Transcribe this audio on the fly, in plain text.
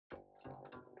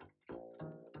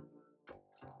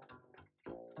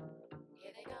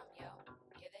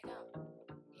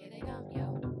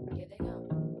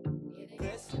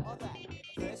or that,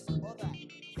 this or that,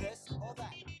 this or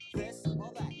that, this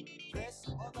or that, this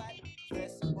or that,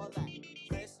 this or that,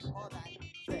 this or that,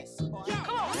 this or that.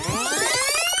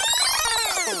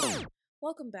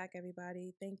 Welcome back,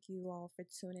 everybody. Thank you all for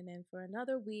tuning in for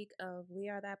another week of We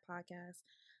Are That podcast.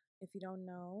 If you don't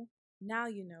know, now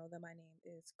you know that my name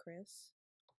is Chris,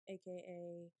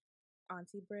 aka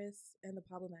Auntie Briss, and the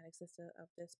problematic sister of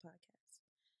this podcast.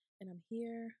 And I'm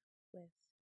here with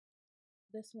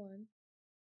this one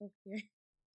over here.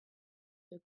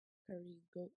 The curry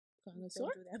goat connoisseur.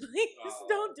 Don't do that, please.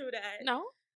 Don't do that.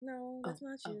 No, That's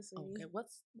not you, sweetie. Okay,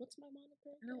 what's my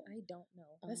moniker? I don't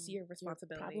know. That's your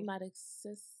responsibility. Problematic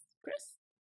sis, Chris.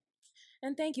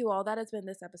 And thank you all. That has been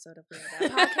this episode of We Are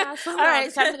That podcast. All right,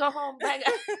 it's time to go home. Bye,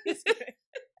 guys.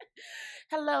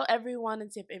 Hello, everyone.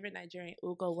 It's your favorite Nigerian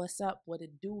Ugo. What's up? What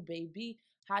it do, baby?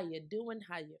 How you doing?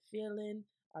 How you feeling?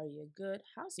 Are you good?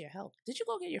 How's your health? Did you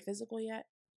go get your physical yet?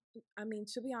 I mean,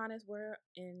 to be honest, we're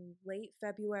in late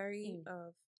February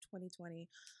of 2020.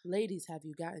 Ladies, have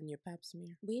you gotten your pap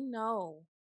smear? We know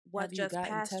what Have you just gotten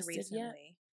passed tested recently. yet?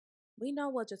 We know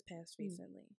what just passed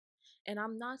recently. And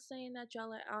I'm not saying that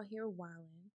y'all are out here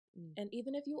wilding. And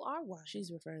even if you are wilding,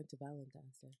 She's referring to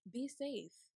Valentine's Day. be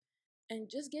safe and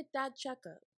just get that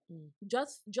checkup.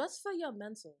 Just for your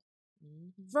mental.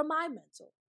 For my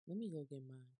mental. Let me go get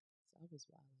mine. I was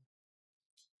wilding.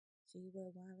 She was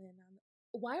wilding.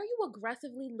 Why are you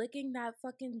aggressively licking that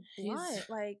fucking blunt?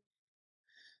 Like,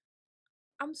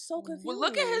 I'm so confused. Well,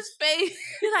 look at his face.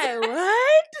 You're like,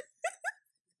 what?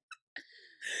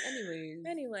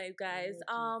 Anyways, guys,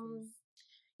 Jesus.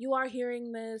 you are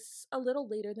hearing this a little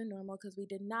later than normal because we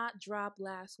did not drop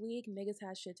last week. Niggas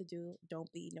had shit to do. Don't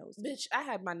be nosy. Bitch, I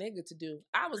had my nigga to do.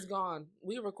 I was gone.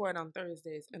 We record on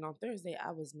Thursdays, and on Thursday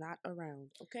I was not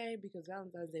around, okay? Because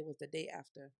Valentine's Day was the day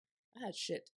after. I had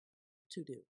shit to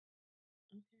do.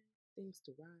 Okay, things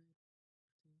to ride.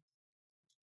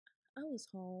 I was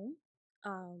home.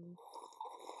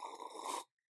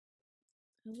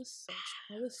 It was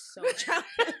so childish.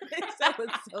 That was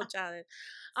so childish.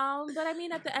 But I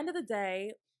mean, at the end of the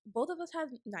day, both of us had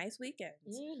nice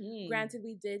weekends. Granted,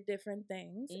 we did different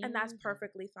things, and that's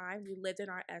perfectly fine. We lived in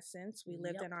our essence. We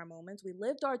lived in our moments. We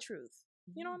lived our truth.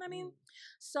 You know what I mean?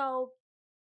 So,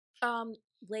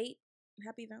 late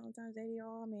happy Valentine's Day to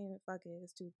y'all. I mean, fuck it,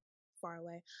 it's too far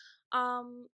away.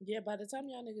 Yeah, by the time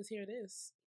y'all niggas hear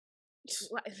this, It's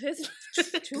too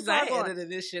because far I gone. edited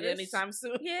this shit anytime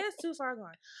soon. Yeah, it's too far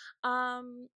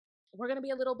gone. We're gonna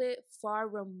be a little bit far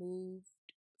removed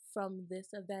from this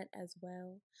event as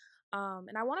well.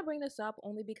 And I want to bring this up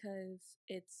only because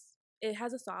it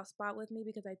has a soft spot with me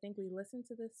because I think we listened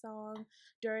to this song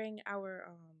during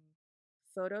our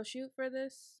photo shoot for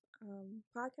this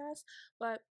podcast.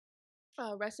 But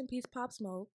rest in peace, Pop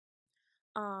Smoke.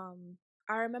 I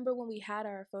remember when we had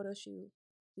our photo shoot,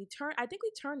 I think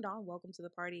we turned on Welcome to the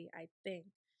Party, I think.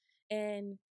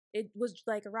 And it was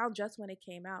like around just when it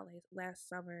came out, like last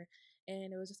summer.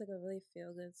 And it was just like a really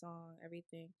feel good song,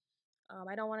 everything.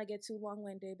 I don't want to get too long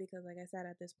winded because, like I said,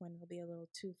 at this point it'll be a little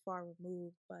too far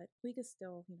removed, but we could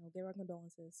still, give our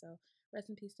condolences. So rest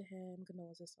in peace to him,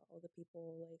 condolences to all the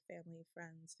people, like family,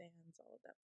 friends, fans, all of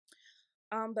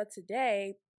them. But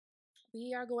today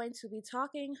we are going to be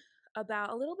talking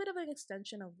about a little bit of an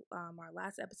extension of our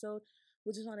last episode,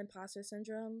 which is on imposter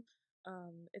syndrome.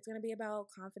 It's going to be about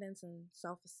confidence and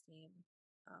self-esteem,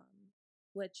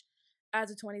 which as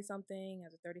a 20-something,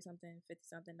 as a 30-something,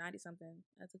 50-something, 90-something,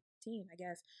 as a teen, I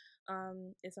guess,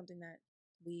 is something that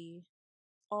we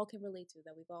all can relate to,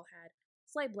 that we've all had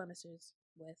slight blemishes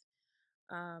with.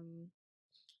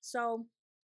 So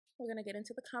we're going to get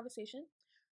into the conversation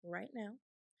right now.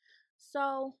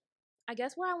 So I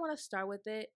guess where I want to start with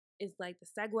it is like the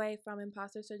segue from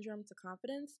imposter syndrome to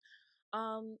confidence.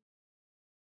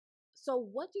 So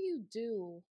what do you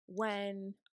do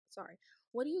when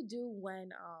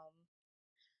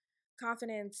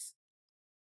confidence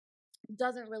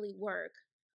doesn't really work?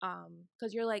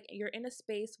 Because you're in a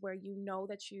space where you know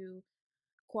that you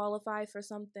qualify for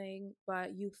something,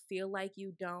 but you feel like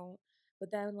you don't.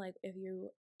 But then, like, if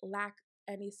you lack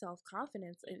any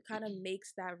self-confidence, it kind of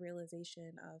makes that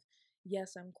realization of,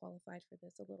 yes, I'm qualified for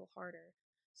this a little harder.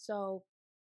 So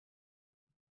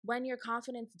when your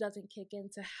confidence doesn't kick in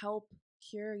to help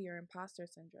cure your imposter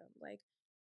syndrome, like,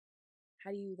 how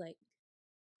do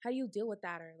you deal with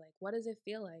that? Or like, what does it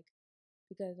feel like?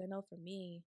 Because I know for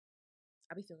me,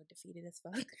 I be feeling defeated as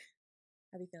fuck.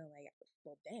 I be feeling like,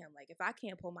 well, damn, like if I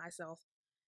can't pull myself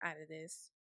out of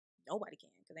this, nobody can,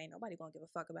 because ain't nobody gonna give a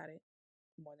fuck about it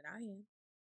more than I am.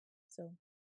 So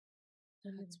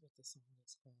that's what the song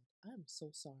is called. I'm so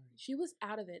sorry. She was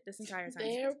out of it this entire time.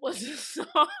 There was a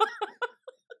song.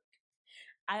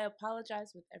 I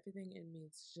apologize with everything in me.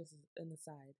 It's just an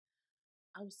aside.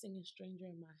 I was singing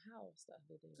 "Stranger in My House" the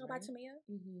other day. Go back to Mia.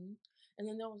 And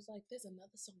then there was like, there's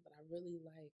another song that I really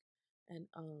like, and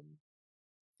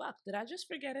fuck, did I just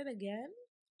forget it again?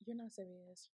 You're not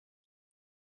serious.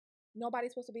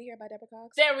 Nobody's Supposed to Be Here by Deborah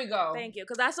Cox. There we go. Thank you,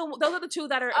 because those are the two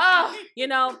that are,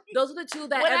 those are the two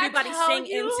that When I everybody tell sing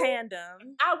you, in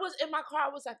tandem. I was in my car. I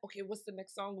was like, okay, what's the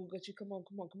next song? We'll get you. Come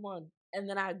on. And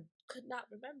then I could not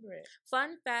remember it.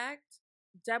 Fun fact: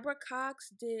 Deborah Cox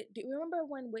did. Do you remember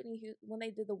when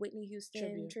they did the Whitney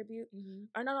Houston tribute?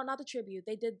 Or no, not the tribute.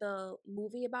 They did the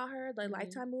movie about her, the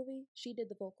Lifetime movie. She did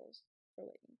the vocals for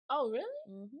Whitney. Oh,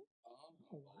 really?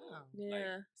 Oh, wow.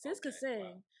 Yeah, sis could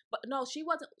sing, but no, she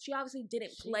wasn't. She obviously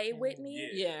didn't play Whitney.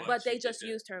 Yeah, but they just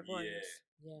used her voice.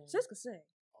 Yeah. Sis could sing.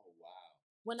 Oh wow.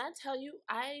 When I tell you,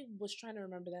 I was trying to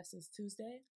remember that since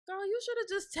Tuesday. Girl, you should have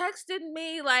just texted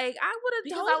me. Like, I would have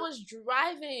because I was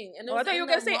driving, and I thought you were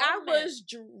gonna say I was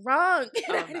drunk.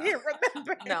 And I didn't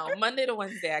remember. No, Monday to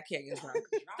Wednesday I can't get drunk.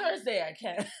 Thursday I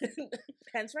can.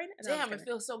 Pence right now. Damn, it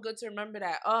feels so good to remember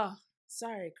that. Oh,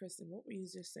 sorry, Kristen. What were you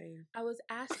just saying? I was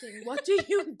asking, what do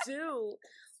you do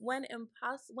when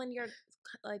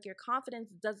your confidence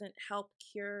doesn't help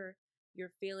cure your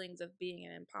feelings of being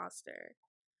an imposter?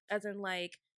 As in,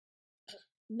 like,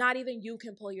 not even you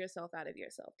can pull yourself out of your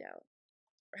self-doubt.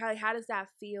 How does that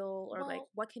feel? Or like,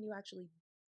 what can you actually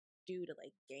do to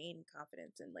like gain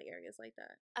confidence in like areas like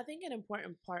that? I think an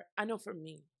important part, I know for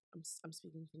me, I'm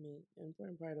speaking for me, an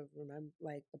important part of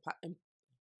the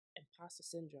imposter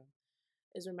syndrome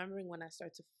is remembering when I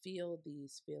start to feel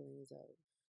these feelings of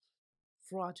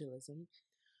fraudulism.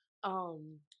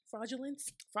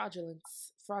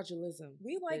 Fraudulism.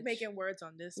 We like making words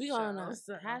on this. We gonna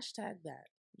hashtag that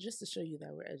just to show you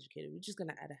that we're educated. We're just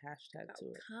gonna add a hashtag to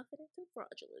it. Confidence and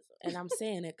fraudulism. And I'm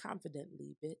saying it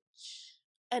confidently, bitch.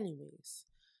 Anyways,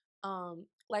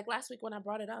 like last week when I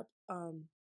brought it up,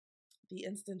 the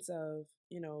instance of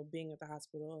being at the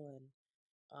hospital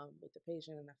and with the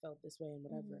patient, and I felt this way and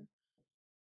whatever.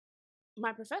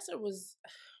 My professor was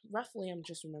roughly, I'm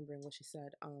just remembering what she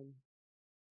said.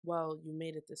 Well, you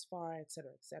made it this far, et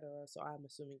cetera, so I'm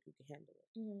assuming you can handle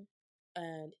it.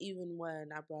 And even when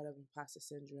I brought up imposter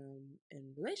syndrome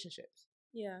in relationships,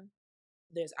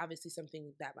 there's obviously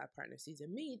something that my partner sees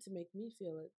in me to make me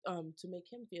feel it, to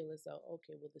make him feel as though,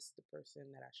 okay, well, this is the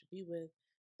person that I should be with.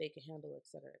 They can handle it, et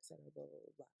cetera, blah, blah,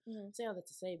 blah, blah. I say all that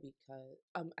to say because,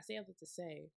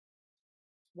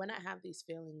 when I have these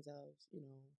feelings of,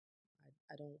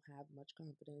 I don't have much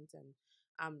confidence and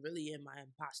I'm really in my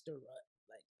imposter rut.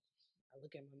 Like, I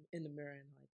look at in the mirror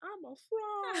and like, I'm a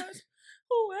fraud.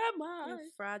 Who am I? You're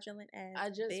fraudulent ass. I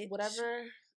just bitch. Whatever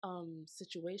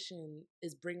situation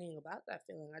is bringing about that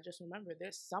feeling. I just remember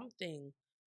there's something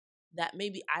that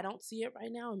maybe I don't see it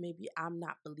right now, and maybe I'm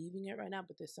not believing it right now.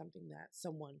 But there's something that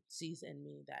someone sees in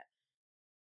me that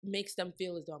makes them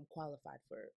feel as though I'm qualified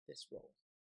for this role.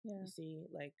 Yeah. You see,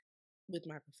 like with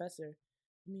my professor,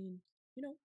 I mean,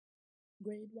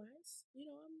 grade wise,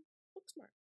 I'm book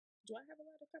smart. Do I have a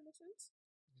lot of common sense?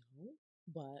 No,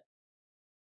 but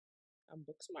I'm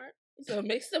book smart. So it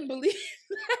makes them believe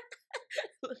that.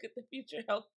 Look at the future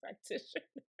health practitioner.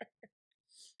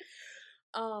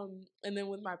 And then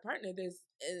with my partner,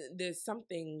 there's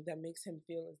something that makes him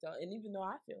feel as though, and even though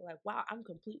I feel like, wow, I'm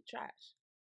complete trash,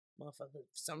 motherfucker,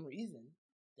 for some reason,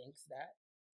 thinks that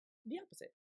the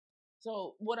opposite.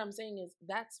 So what I'm saying is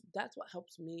that's what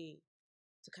helps me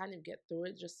to kind of get through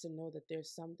it, just to know that there's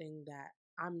something that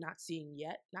I'm not seeing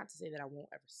yet. Not to say that I won't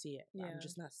ever see it, but I'm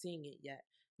just not seeing it yet.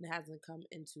 And it hasn't come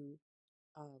into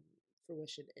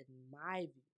fruition in my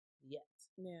view yet.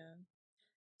 Yeah.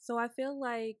 So I feel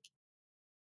like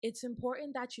it's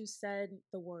important that you said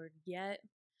the word yet,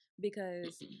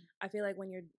 because I feel like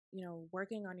when you're,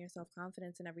 working on your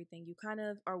self-confidence and everything, you kind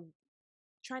of are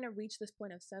trying to reach this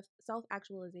point of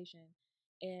self-actualization.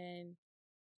 And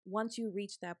once you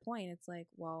reach that point, it's like,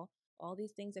 well, all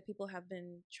these things that people have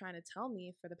been trying to tell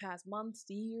me for the past months,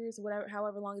 years, whatever,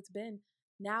 however long it's been,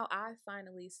 now I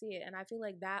finally see it. And I feel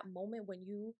like that moment when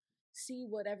you see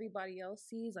what everybody else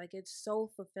sees, like, it's so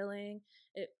fulfilling.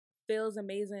 It feels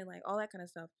amazing, like all that kind of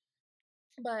stuff.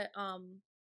 But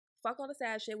fuck all the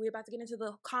sad shit. We're about to get into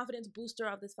the confidence booster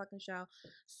of this fucking show.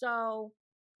 So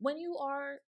when you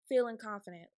are feeling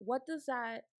confident,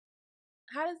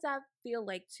 how does that feel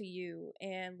like to you?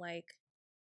 And like,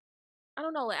 I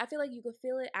don't know, like I feel like you could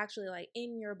feel it actually like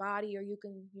in your body, or you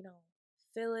can,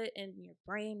 feel it in your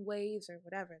brain waves or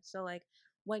whatever. So like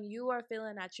when you are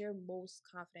feeling at your most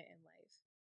confident in life,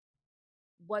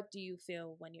 what do you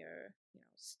feel when you're,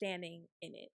 standing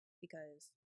in it?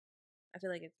 Because I feel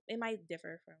like it might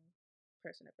differ from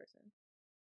person to person.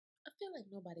 I feel like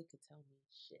nobody could tell me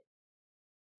shit.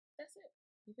 That's it.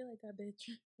 You feel like that bitch?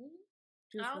 Mm-hmm. I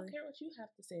Truthfully. don't care what you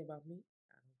have to say about me.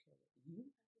 I don't care what you have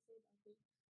to say about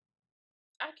me.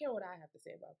 I care what I have to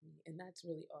say about me, and that's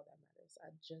really all that matters. I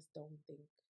just don't think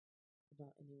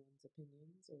about anyone's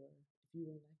opinions, or if you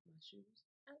don't like my shoes,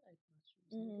 I like my shoes.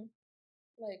 Mm-hmm.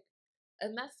 Like,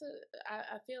 and that's the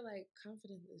I feel like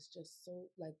confidence is just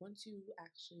so like once you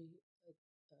actually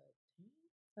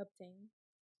Obtain.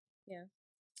 Yeah.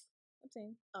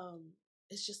 Obtain.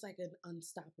 it's just like an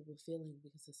unstoppable feeling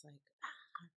because it's like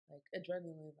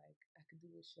adrenaline, like I can do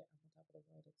this shit, I'm on top of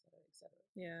the world, etc., etc.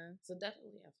 Yeah. So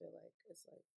definitely, I feel like it's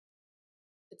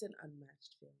an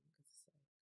unmatched feeling because it's like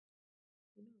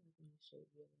like when you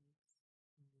shave your legs,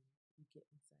 you get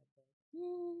inside bed,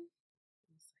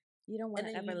 you don't want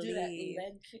to ever you do that leave.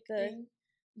 leg kick thing.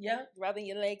 Yep, rubbing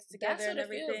your legs together that's what and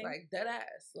everything. It feels like dead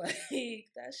ass. Like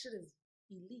that shit is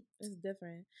elite. It's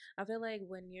different. I feel like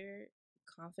when you're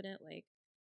confident, like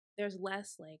there's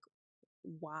less like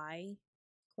why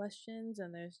questions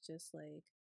and there's just like,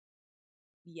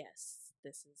 yes,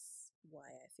 this is why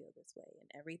I feel this way, and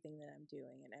everything that I'm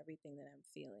doing and everything that I'm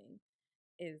feeling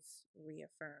is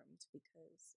reaffirmed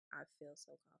because I feel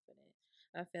so confident.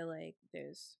 I feel like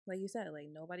there's, like you said, like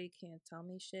nobody can tell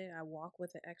me shit. I walk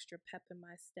with an extra pep in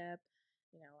my step.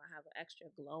 I have an extra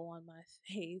glow on my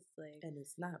face, like, and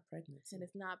it's not pregnancy. And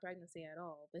it's not pregnancy at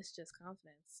all. It's just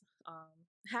confidence.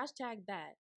 Hashtag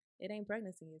that. It ain't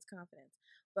pregnancy. It's confidence.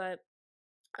 But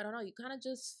I don't know. You kind of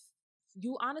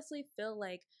you honestly feel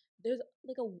like there's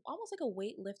like almost like a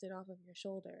weight lifted off of your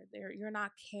shoulder. You're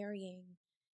not carrying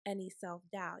any self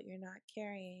doubt. You're not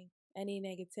carrying any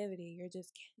negativity. You're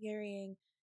just carrying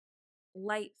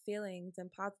light feelings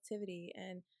and positivity,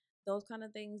 and those kind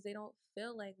of things. They don't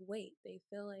feel like weight. They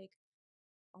feel like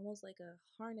almost like a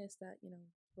harness that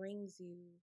brings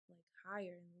you like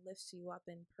higher and lifts you up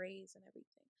in praise and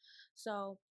everything.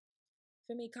 So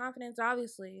for me, confidence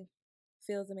obviously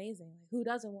feels amazing. Like, who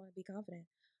doesn't want to be confident?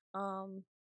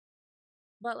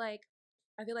 But like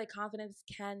I feel like confidence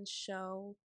can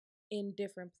show in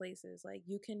different places. Like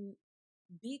you can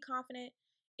be confident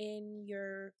in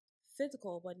your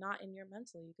physical but not in your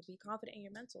mental. You could be confident in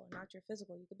your mental and not your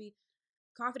physical. You could be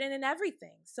confident in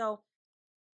everything. So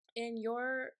in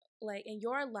your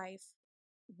life,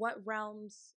 what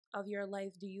realms of your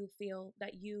life do you feel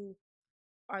that you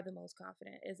are the most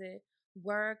confident? Is it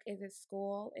work? Is it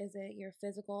school? Is it your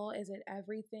physical? Is it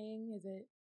everything? Is it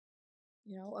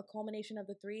a culmination of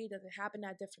the three? Does it happen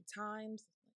at different times?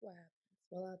 What happens?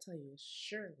 Well, I'll tell you, it's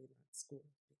surely not school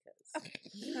because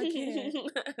I can't.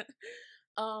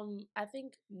 I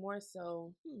think more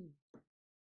so.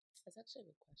 That's actually a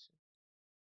good question.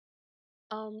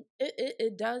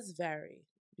 It does vary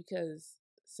because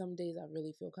some days I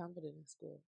really feel confident in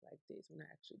school, like days when I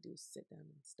actually do sit down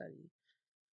and study.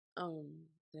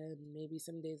 Then maybe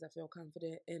some days I feel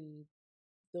confident in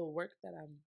the work that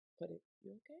I'm putting.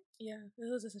 You okay? Yeah, it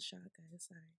was just a shot, guys.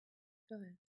 Sorry. Go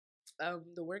ahead.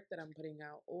 The work that I'm putting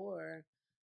out, or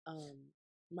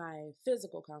my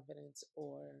physical confidence,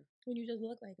 or when you just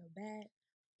look like a bad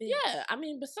bitch. Yeah, I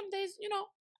mean, but some days, I'm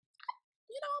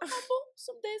humble.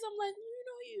 Some days I'm like,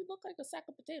 you look like a sack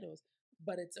of potatoes,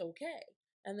 but it's okay.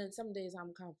 And then some days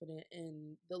I'm confident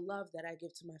in the love that I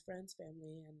give to my friends,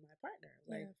 family, and my partner.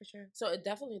 Like, yeah, for sure. So it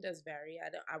definitely does vary.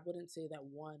 I wouldn't say that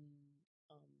one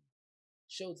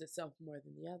shows itself more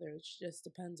than the other. It just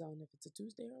depends on if it's a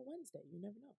Tuesday or a Wednesday. You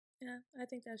never know. Yeah, I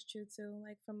think that's true too.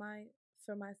 Like for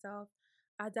myself,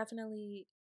 I definitely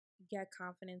get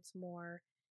confidence more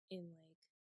in like,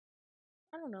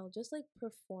 I don't know, just like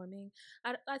performing.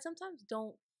 I sometimes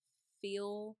don't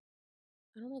feel,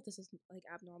 I don't know if this is like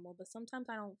abnormal, but sometimes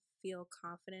I don't feel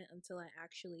confident until I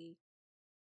actually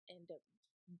end up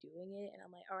doing it, and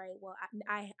I'm like, all right, well,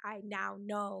 I now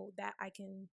know that I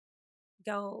can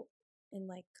go and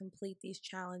like complete these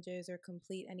challenges or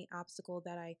complete any obstacle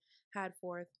that I had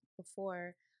forth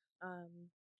before.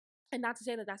 And not to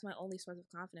say that that's my only source of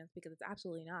confidence, because it's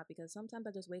absolutely not. Because sometimes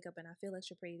I just wake up and I feel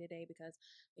extra pretty today because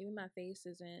maybe my face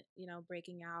isn't,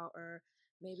 breaking out, or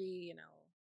maybe,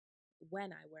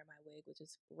 when I wear my wig, which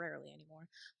is rarely anymore.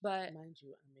 But mind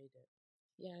you, I made it.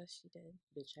 Yeah, she did.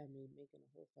 Bitch had me making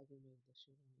a whole fucking wig that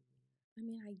she won't even wear. I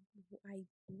mean, I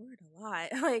wore it a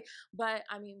lot. Like, but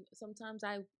I mean, sometimes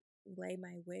I lay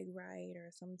my wig right,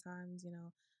 or sometimes,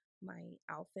 my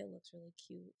outfit looks really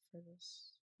cute for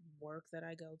this work that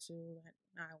I go to.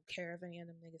 I don't care if any of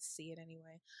them niggas see it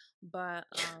anyway. But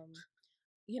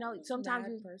sometimes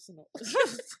mad personal.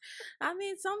 I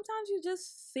mean, sometimes you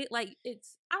just feel like I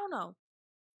don't know.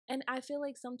 And I feel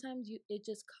like sometimes it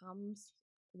just comes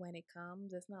when it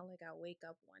comes. It's not like I wake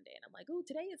up one day and I'm like, "Ooh,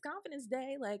 today is confidence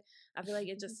day." Like I feel like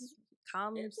it just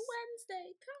comes. It's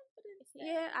Wednesday, confidence day.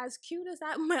 Yeah, as cute as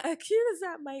that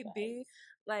might Right. be,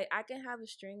 like I can have a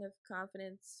string of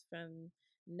confidence from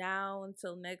now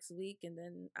until next week, and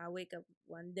then I wake up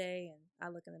one day and I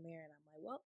look in the mirror and I'm like,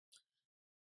 well,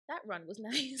 that run was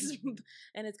nice,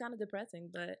 and it's kind of depressing.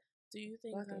 But Do you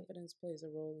think fuck it. confidence plays a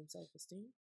role in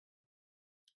self-esteem?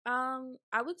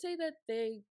 I would say that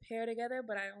they pair together,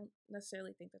 but I don't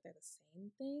necessarily think that they're the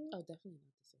same thing. Oh, definitely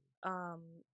not the same.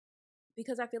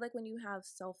 Because I feel like when you have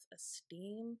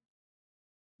self-esteem,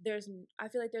 I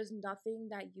feel like there's nothing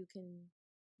that you can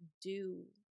do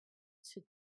to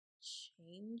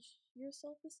change your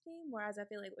self-esteem. Whereas I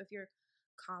feel like if you're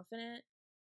confident,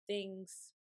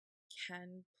 things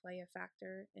can play a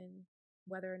factor in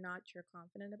whether or not you're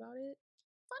confident about it.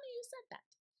 Funny you said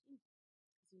that.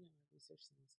 Because I researched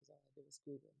things because all I did was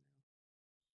Google now.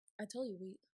 I told you,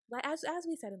 we like as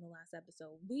we said in the last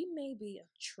episode, we may be a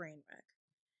train wreck,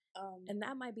 and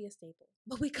that might be a staple,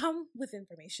 but we come with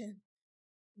information.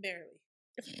 Barely.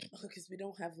 Because we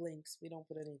don't have links. We don't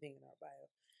put anything in our bio.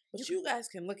 But you guys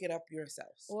can look it up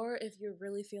yourselves. Or if you're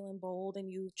really feeling bold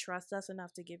and you trust us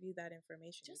enough to give you that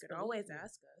information, Just you could always believe me.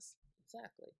 ask us.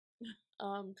 Exactly.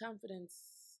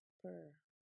 Confidence per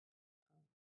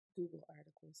Google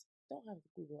articles. Don't have the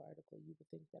Google article. You would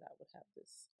think that I would have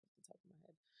this off the top of my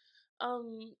head.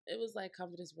 It was like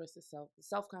confidence versus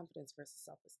self-confidence versus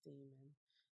self-esteem, and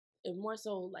it more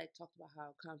so like talked about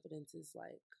how confidence is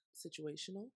like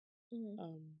situational,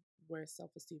 where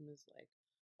self-esteem is like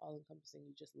all encompassing.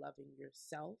 You just loving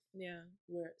yourself. Yeah.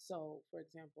 So for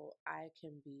example, I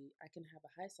can have a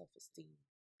high self-esteem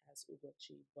as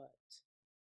Ugochi, but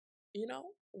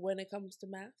when it comes to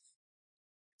math,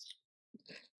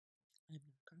 I'm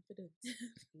not confident.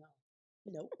 No.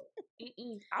 Nope.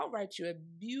 I'll write you a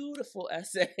beautiful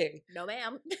essay. No,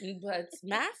 ma'am. But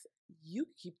math, you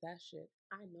keep that shit.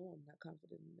 I know I'm not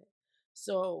confident in it.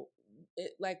 So,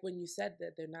 like when you said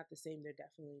that they're not the same, they're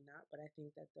definitely not. But I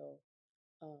think that though,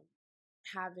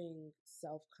 having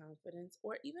self confidence,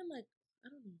 or even like I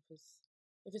don't know if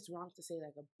it's wrong to say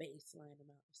like a baseline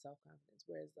amount of self confidence.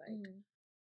 Whereas like,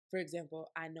 for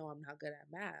example, I know I'm not good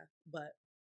at math, but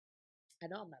I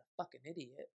know I'm not a fucking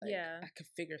idiot. Like, Yeah. I could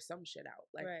figure some shit out.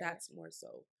 Like, Right. that's more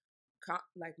so,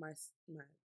 like, my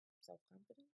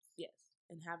self-confidence. Yes.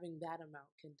 And having that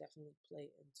amount can definitely play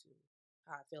into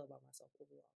how I feel about myself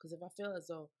overall. Because if I feel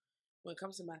as though, when it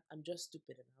comes to math, I'm just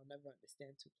stupid and I'll never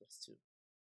understand 2 plus 2,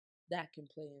 that can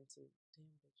play into,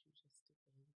 damn, but you just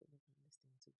stupid and you can never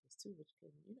understand 2 plus 2, which can,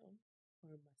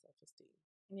 harm my self-esteem.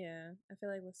 Yeah. I feel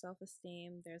like with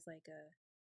self-esteem, there's an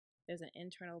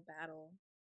internal battle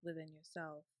within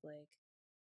yourself. Like,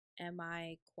 am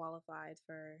I qualified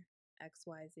for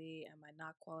XYZ? Am I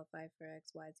not qualified for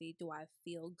XYZ? Do I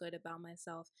feel good about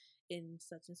myself in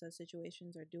such and such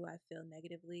situations, or do I feel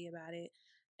negatively about it?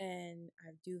 And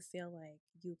I do feel like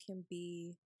you can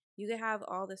have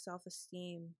all the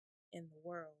self-esteem in the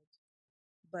world,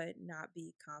 but not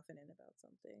be confident about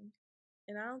something.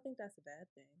 And I don't think that's a bad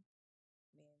thing.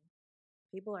 I mean,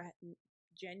 people are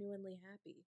genuinely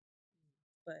happy,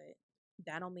 but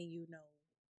that don't mean you know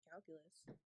calculus.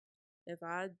 If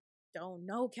I don't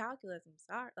know calculus, I'm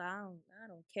sorry. I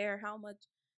don't care how much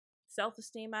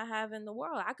self-esteem I have in the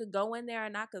world. I could go in there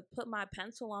and I could put my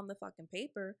pencil on the fucking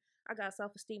paper. I got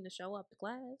self-esteem to show up to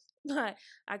class. Like,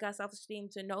 I got self-esteem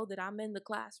to know that I'm in the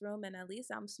classroom and at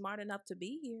least I'm smart enough to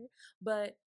be here.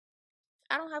 But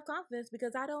I don't have confidence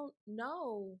because I don't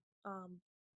know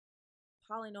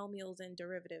polynomials and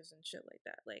derivatives and shit like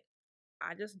that. Like,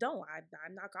 I just don't.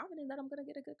 I'm not confident that I'm gonna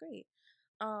get a good grade.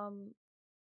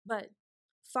 But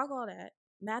fuck all that.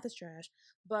 Math is trash.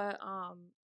 But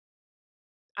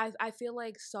I feel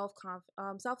like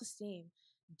self-esteem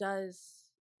does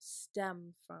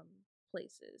stem from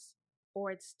places,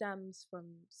 or it stems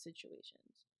from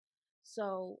situations.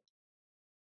 So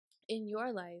in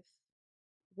your life,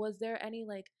 was there any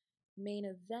like main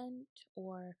event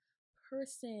or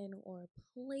person or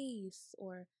place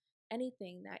or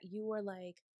anything that you were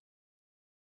like,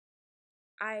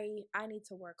 I need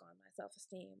to work on my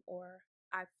self-esteem, or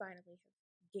I finally have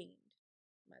gained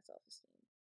my self-esteem?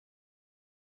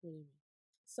 What do you mean?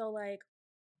 So like,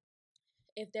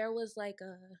 if there was like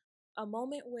a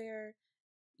moment where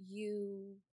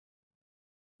you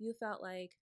felt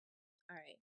like, all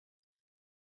right,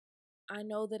 I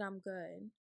know that I'm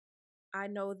good. I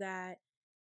know that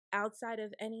outside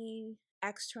of any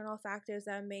external factors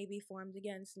that may be formed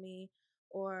against me,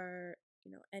 or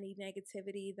any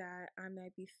negativity that I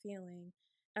might be feeling,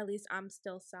 at least I'm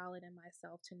still solid in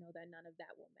myself to know that none of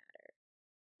that will matter.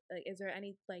 Like, is there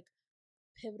any like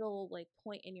pivotal like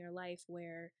point in your life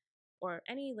where, or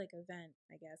any like event,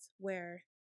 I guess, where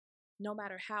no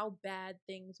matter how bad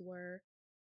things were,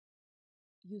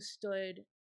 you stood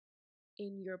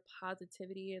in your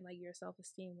positivity and like your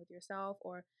self-esteem with yourself,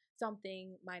 or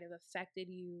something might have affected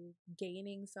you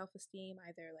gaining self-esteem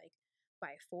either like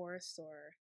by force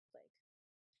or like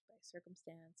by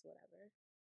circumstance, whatever?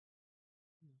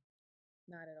 Mm.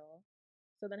 Not at all.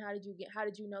 So then how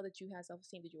did you know that you had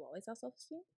self-esteem? Did you always have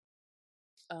self-esteem?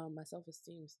 My self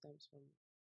esteem stems from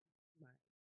my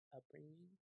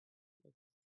upbringing, with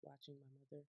watching my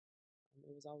mother.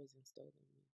 It was always instilled in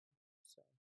me. So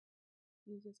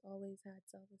You just always had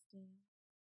self-esteem.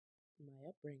 my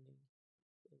upbringing,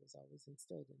 it was always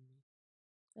instilled in me.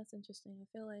 That's interesting. I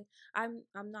feel like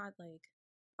I'm not like,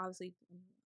 obviously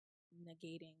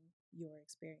negating your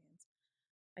experience.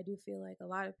 I do feel like a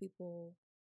lot of people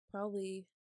probably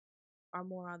are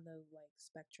more on the like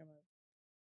spectrum of,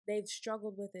 they've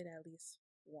struggled with it at least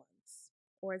once,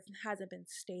 or it hasn't been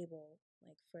stable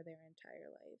like for their entire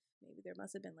life. Maybe there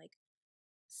must have been like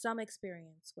some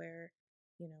experience where,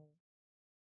 you know,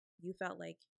 you felt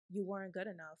like you weren't good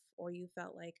enough, or you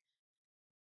felt like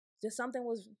just something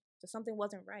was just something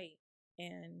wasn't right,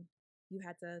 and you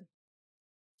had to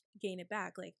gain it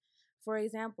back. Like, for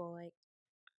example, like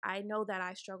I know that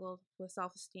I struggled with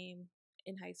self-esteem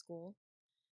in high school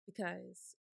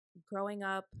because growing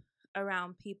up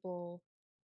around people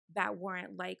that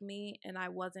weren't like me, and I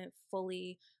wasn't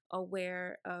fully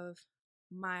aware of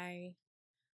my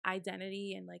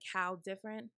identity and like how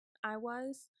different I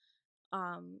was.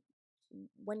 um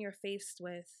when you're faced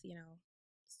with, you know,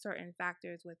 certain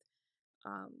factors with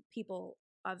people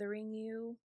othering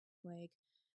you, like,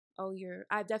 oh,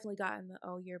 I've definitely gotten the,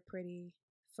 oh, you're pretty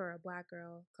for a black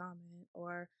girl comment,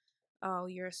 or oh,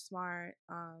 you're smart,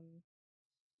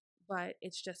 but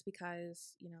it's just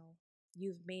because, you know,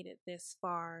 you've made it this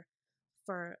far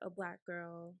for a black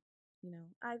girl. You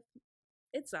know,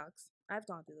 it sucks. I've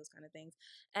gone through those kind of things.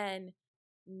 And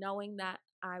knowing that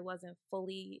I wasn't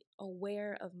fully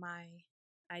aware of my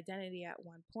identity at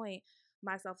one point,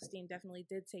 my self-esteem definitely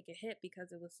did take a hit,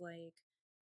 because it was like,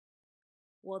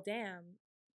 well, damn,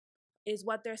 is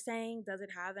what they're saying, does it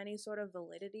have any sort of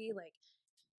validity? Like,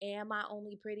 am I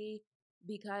only pretty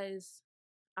because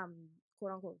I'm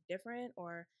quote unquote different,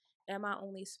 or am I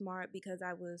only smart because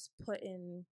I was put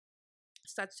in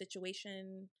such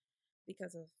situation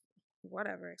because of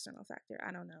whatever external factor?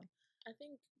 I don't know. I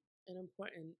think an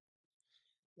important,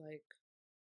 like,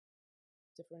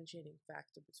 differentiating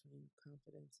factor between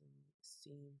confidence and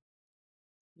esteem,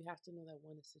 you have to know that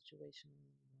one is situational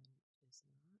and one is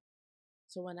not.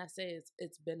 So when I say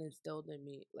it's been instilled in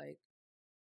me, like,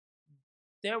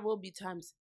 there will be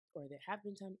times, or there have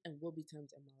been times and will be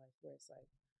times in my life where it's like,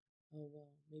 oh well,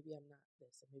 maybe I'm not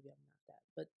this or maybe I'm not that.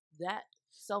 But that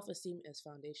self esteem is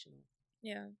foundational.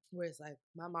 Yeah. Where it's like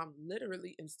my mom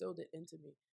literally instilled it into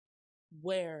me,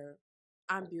 where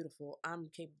I'm beautiful, I'm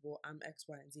capable, I'm X,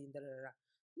 Y, and Z, and da da da.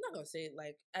 I'm not gonna say it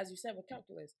like as you said with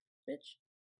calculus, bitch,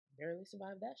 barely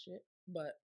survived that shit.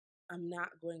 But I'm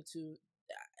not going to.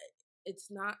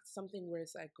 It's not something where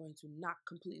it's like going to not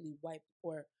completely wipe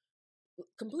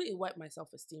my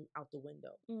self esteem out the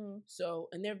window. Mm. So,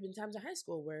 and there have been times in high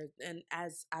school where, and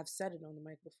as I've said it on the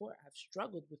mic before, I've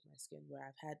struggled with my skin, where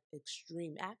I've had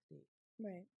extreme acne.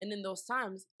 Right. And in those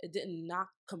times, it didn't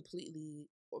completely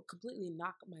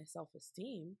knock my self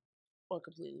esteem or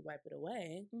completely wipe it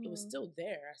away. It was still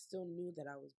there. I still knew that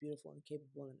I was beautiful and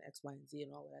capable and X, Y, and Z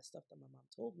and all of that stuff that my mom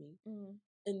told me.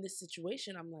 In this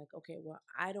situation, I'm like, okay, well,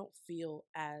 I don't feel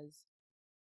as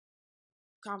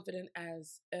confident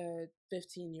as a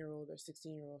 15-year-old or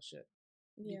 16-year-old should,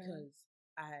 because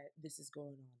this is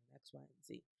going on in X, Y, and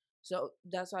Z. So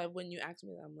that's why when you ask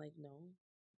me that, I'm like, no,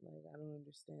 like, I don't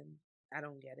understand. I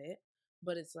don't get it.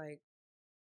 But it's like,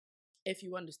 if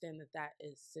you understand that that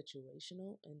is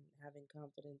situational, and having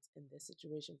confidence in this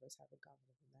situation versus having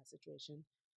confidence in that situation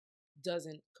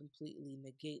doesn't completely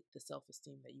negate the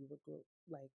self-esteem that you were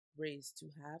raised to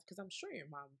have, because I'm sure your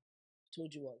mom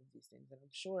told you all of these things, and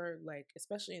I'm sure, like,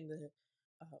 especially in the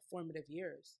formative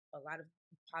years, a lot of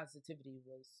positivity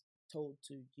was told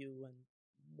to you, and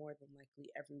more than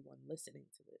likely everyone listening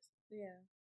to this. Yeah.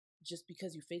 Just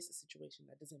because you face a situation,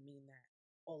 that doesn't mean that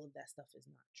all of that stuff is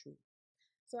not true.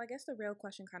 So I guess the real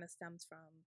question kind of stems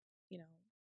from, you know,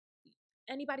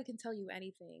 anybody can tell you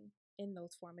anything in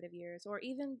those formative years, or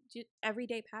even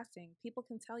everyday passing. People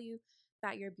can tell you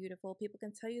that you're beautiful. People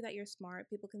can tell you that you're smart.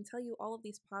 People can tell you all of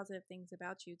these positive things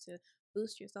about you to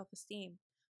boost your self esteem.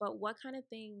 But what kind of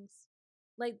things,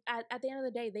 like at the end of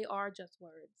the day, they are just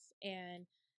words, and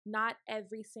not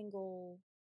every single,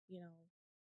 you know,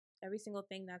 Every single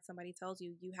thing that somebody tells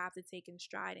you, you have to take in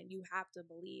stride and you have to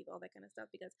believe all that kind of stuff,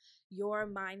 because your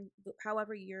mind,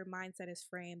 however your mindset is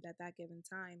framed at that given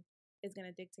time, is going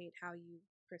to dictate how you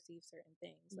perceive certain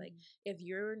things. Like if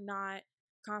you're not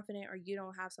confident or you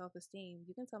don't have self-esteem,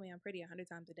 you can tell me I'm pretty 100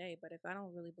 times a day, but if I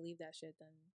don't really believe that shit, then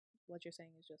what you're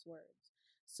saying is just words.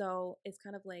 So it's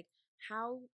kind of like,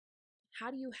 how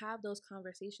do you have those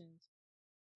conversations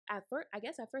at first, I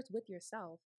guess at first with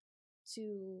yourself,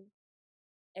 to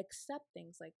accept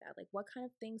things like that? Like what kind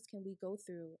of things can we go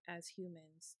through as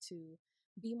humans to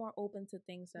be more open to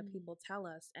things that people tell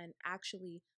us and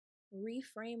actually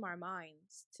reframe our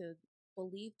minds to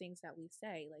believe things that we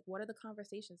say? Like what are the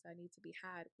conversations that need to be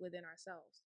had within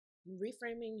ourselves?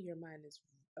 Reframing your mind is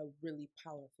a really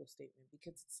powerful statement,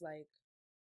 because it's like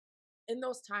in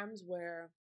those times where,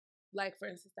 like for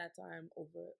instance, that time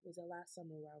over, was it last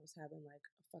summer, where I was having like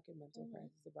a fucking mental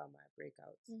crisis about my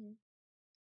breakouts.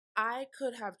 I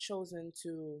could have chosen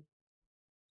to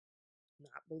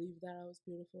not believe that I was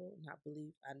beautiful, not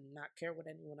believe and not care what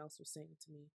anyone else was saying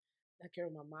to me, not care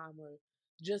what my mom, or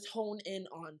just hone in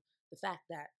on the fact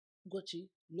that, Gucci,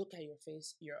 look at your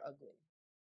face, you're ugly.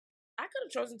 I could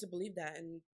have chosen to believe that,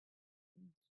 and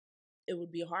it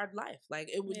would be a hard life. Like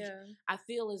it would, I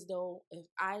feel as though if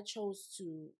I chose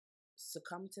to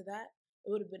succumb to that,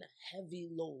 it would have been a heavy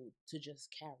load to just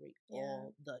carry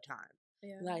all the time.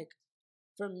 Like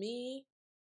for me,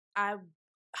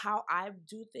 how I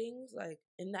do things, like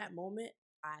in that moment,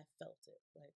 I felt it.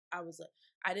 Like I was like,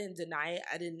 I didn't deny it.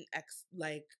 I didn't act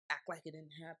like it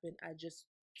didn't happen. I just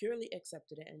purely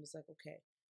accepted it and was like, okay,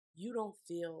 you don't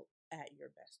feel at your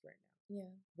best right now.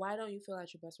 Yeah. Why don't you feel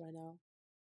at your best right now?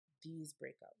 These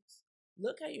breakouts.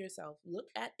 Look at yourself. Look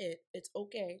at it. It's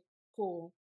okay.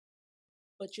 Cool.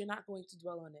 But you're not going to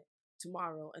dwell on it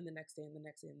tomorrow and the next day and the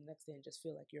next day and the next day and just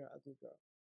feel like you're an ugly girl.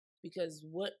 Because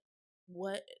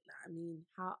I mean,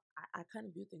 how I kind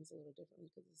of view things a little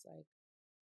differently, because it's like,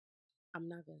 I'm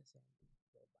not going to say I'm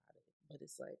beautiful about it, but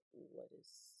it's like, what is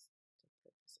the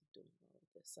purpose of doing all of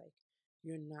this? Like,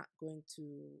 you're not going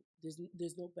to,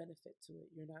 there's no benefit to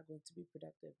it. You're not going to be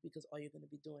productive, because all you're going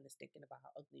to be doing is thinking about how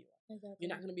ugly you are. Exactly.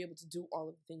 You're not going to be able to do all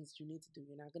of the things you need to do.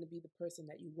 You're not going to be the person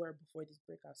that you were before these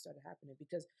breakouts started happening,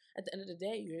 because at the end of the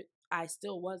day, I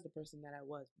still was the person that I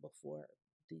was before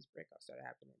these breakouts started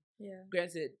happening. Yeah.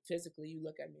 Granted, physically, you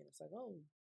look at me and it's like, oh,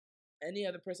 any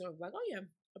other person would be like, oh yeah,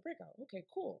 a breakout. Okay,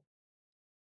 cool.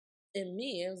 In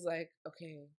me, it was like,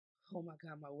 okay, oh my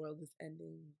God, my world is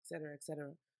ending, et cetera, et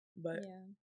cetera. But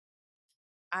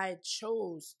I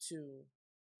chose to,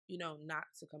 not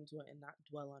succumb to it and not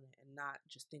dwell on it and not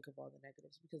just think of all the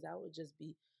negatives, because that would just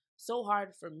be so hard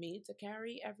for me to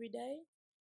carry every day.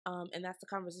 And that's the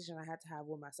conversation I had to have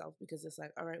with myself, because it's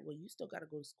like, all right, well, you still got to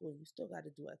go to school. You still got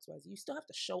to do X, Y, Z. You still have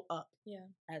to show up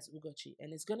as Ugochi.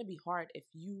 And it's going to be hard if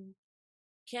you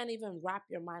can't even wrap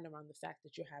your mind around the fact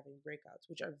that you're having breakouts,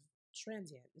 which are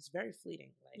transient. It's very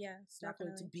fleeting. Like, it's not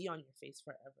going to be on your face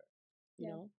forever, you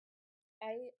know?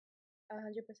 I 100%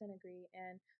 agree.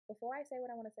 And before I say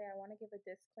what I want to say, I want to give a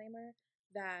disclaimer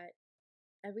that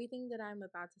everything that I'm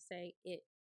about to say,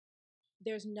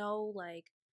 there's no like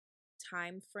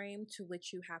time frame to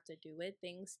which you have to do it.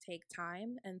 Things take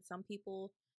time, and some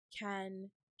people can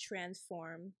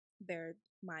transform their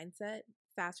mindset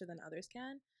faster than others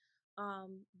can.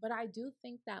 But I do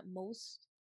think that most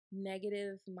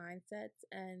negative mindsets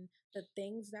and the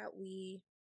things that we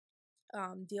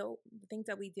deal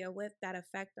with that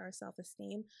affect our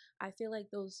self-esteem, I feel like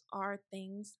those are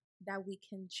things that we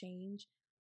can change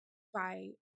by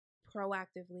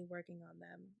proactively working on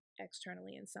them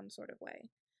externally in some sort of way.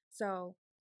 So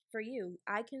for you,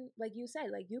 I can, like you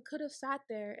said, like you could have sat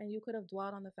there and you could have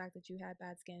dwelled on the fact that you had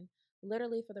bad skin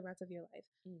literally for the rest of your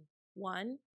life.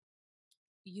 One,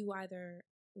 you either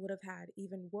would have had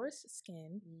even worse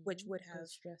skin, which would have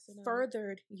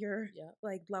furthered your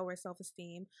like lower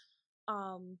self-esteem.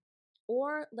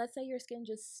 Or let's say your skin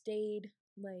just stayed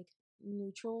like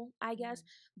neutral, I guess.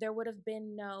 There would have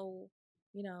been no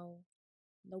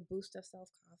boost of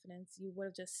self-confidence. You would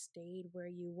have just stayed where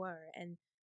you were, and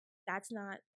that's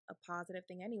not a positive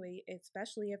thing anyway,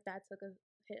 especially if that took a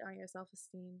hit on your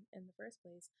self-esteem in the first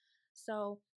place.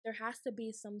 So there has to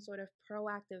be some sort of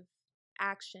proactive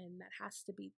action that has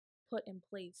to be put in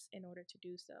place in order to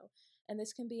do so. And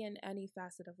this can be in any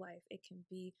facet of life. It can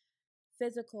be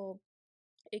physical,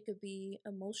 it could be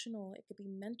emotional, it could be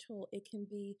mental, it can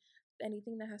be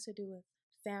anything that has to do with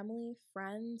family,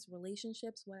 friends,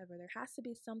 relationships, whatever. There has to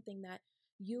be something that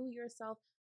you yourself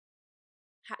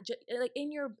like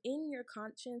in your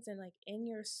conscience and like in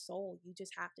your soul, you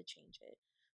just have to change it.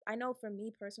 I know for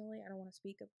me personally, I don't want to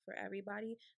speak up for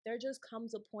everybody. There just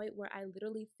comes a point where I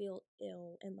literally feel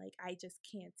ill and like I just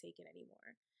can't take it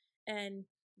anymore. And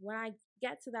when I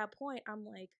get to that point, I'm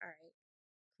like, all right,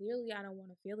 clearly I don't want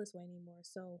to feel this way anymore.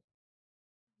 So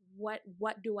what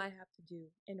do I have to do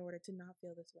in order to not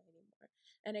feel this way anymore?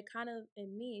 And it kind of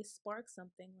in me sparks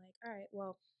something like, all right,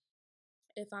 well,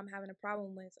 if I'm having a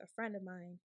problem with a friend of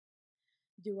mine,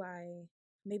 do I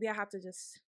maybe I have to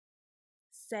just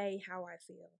say how I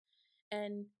feel.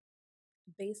 And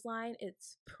baseline,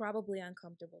 it's probably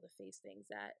uncomfortable to face things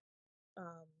that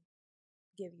um,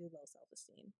 give you low self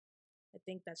esteem. I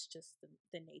think that's just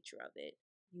the nature of it.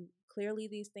 You clearly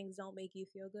these things don't make you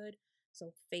feel good,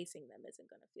 so facing them isn't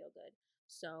going to feel good.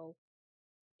 So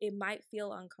it might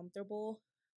feel uncomfortable,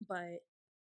 but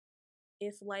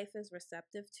if life is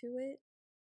receptive to it,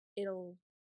 it'll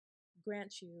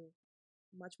grant you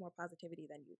much more positivity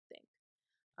than you think.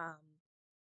 Um,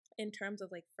 in terms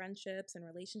of like friendships and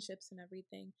relationships and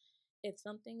everything, if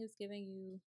something is giving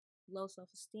you low self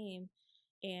esteem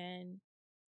and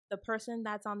the person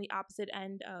that's on the opposite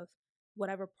end of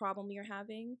whatever problem you're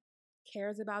having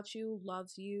cares about you,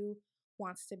 loves you,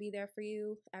 wants to be there for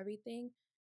you, everything,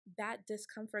 that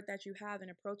discomfort that you have in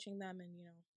approaching them and,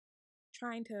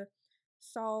 trying to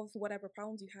solve whatever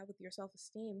problems you have with your self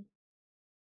esteem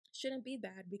shouldn't be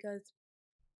bad because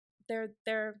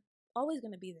they're always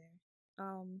going to be there.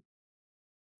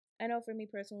 I know for me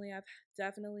personally, I've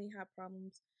definitely had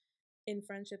problems in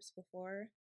friendships before.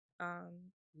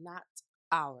 Not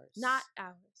ours. Not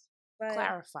ours, but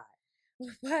Clarify.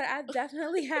 but I've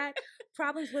definitely had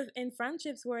problems in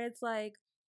friendships where it's like,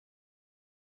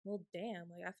 well, damn,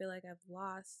 like I feel like I've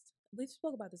lost. We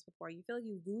spoke about this before. You feel like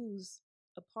you lose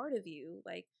a part of you,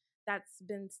 like that's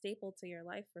been staple to your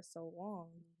life for so long,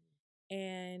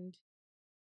 and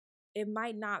it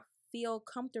might not feel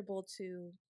comfortable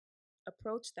to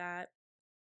approach that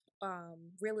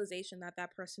realization that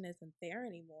that person isn't there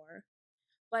anymore.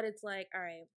 But it's like, all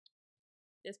right,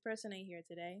 this person ain't here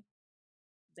today.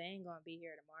 They ain't gonna be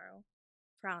here tomorrow.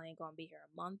 Probably ain't gonna be here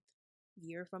a month,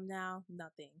 year from now.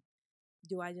 Nothing.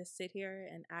 Do I just sit here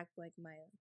and act like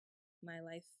my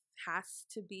life has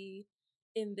to be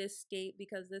in this state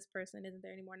because this person isn't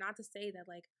there anymore? Not to say that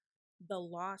like the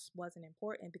loss wasn't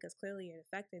important because clearly it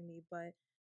affected me, but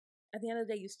at the end of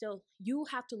the day, you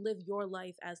have to live your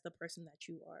life as the person that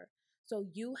you are. So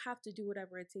you have to do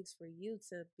whatever it takes for you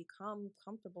to become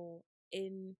comfortable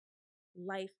in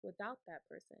life without that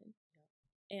person.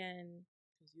 And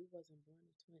because you wasn't born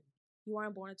a twin. You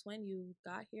weren't born a twin. You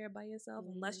got here by yourself,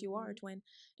 unless you are a twin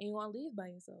and you want to leave by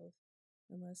yourself.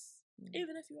 Unless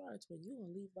even if you are a twin, you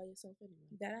gonna leave by yourself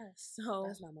anyway. That ass. So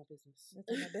that's not my business.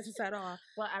 That's not my business at all.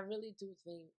 But I really do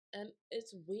think, and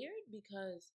it's weird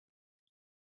because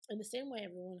in the same way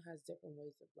everyone has different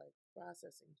ways of like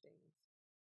processing things.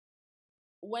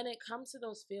 When it comes to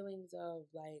those feelings of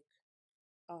like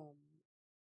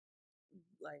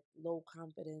low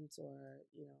confidence or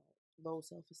low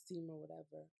self-esteem or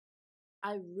whatever,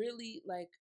 I really I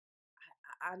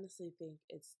honestly think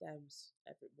it stems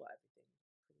everything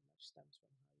pretty much stems from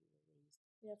how you were raised.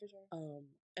 Yeah, for sure.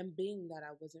 And being that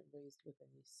I wasn't raised with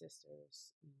any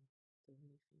sisters, the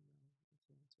only female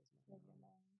influence was my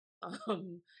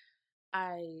mom.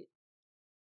 I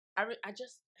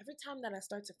just every time that I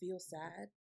start to feel sad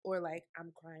or like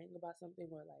I'm crying about something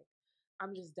or like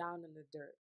I'm just down in the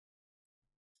dirt,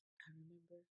 I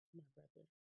remember my brother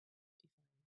being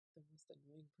the most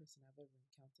annoying person I've ever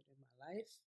encountered in my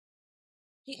life.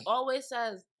 He always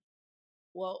says,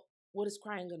 well, what is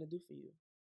crying going to do for you?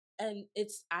 And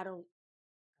I'm not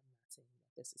saying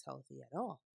that this is healthy at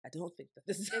all. I don't think that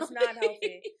this is healthy. It's not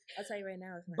healthy. I'll tell you right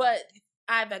now, it's not but healthy.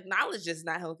 I've acknowledged it's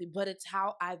not healthy, but it's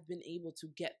how I've been able to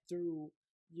get through,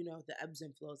 the ebbs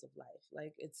and flows of life.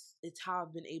 Like it's how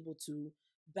I've been able to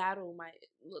battle my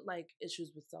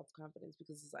issues with self-confidence,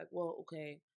 because it's like, well,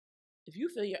 okay, if you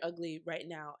feel you're ugly right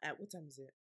now at what time is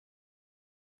it?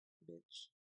 Bitch,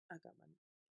 I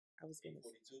was gonna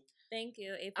say, thank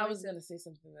you. I was gonna say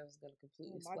something that was gonna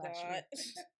completely splash me.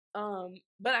 God.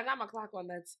 But I got my clock on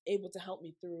that's able to help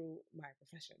me through my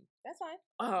profession. That's fine.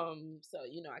 So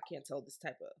I can't tell this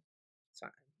type of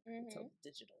time. I can tell the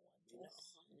digital one.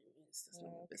 It's just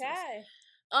not my business.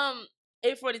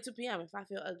 8:42 p.m. If I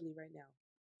feel ugly right now,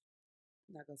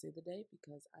 I'm not gonna say the day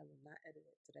because I will not edit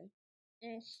it today.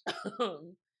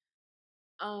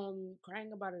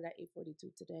 Crying about it at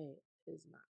 8:42 today is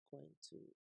not going to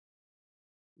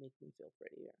make me feel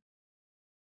prettier.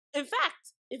 In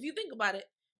fact, if you think about it,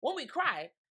 when we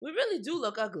cry, we really do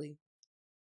look ugly.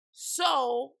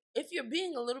 So if you're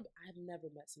being a little bit, I've never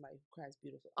met somebody who cries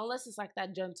beautiful, unless it's like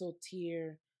that gentle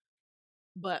tear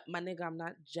But my nigga, I'm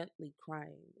not gently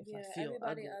crying if I feel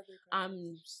everybody ugly. cries.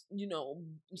 I'm,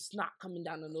 snot coming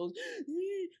down the nose.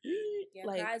 Yeah,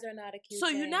 like, cries are not a cute so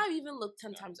thing. you now even look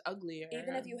 10 times uglier.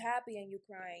 Even if you happy and you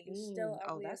crying, you still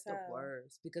ugly that's as hell. the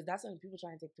worst, because that's when people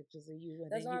try and take pictures of you.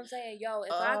 And That's then what I'm saying. Yo,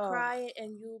 if I cry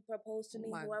and you propose to me,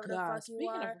 whoever the fuck you Speaking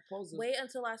are, of proposals, wait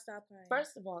until I stop crying.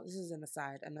 first of all, this is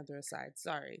another aside.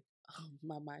 Sorry.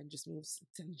 My mind just moves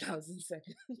 10,000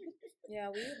 seconds. Yeah,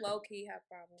 we low key have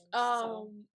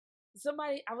problems.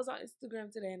 Somebody, I was on Instagram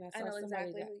today and I saw I know somebody.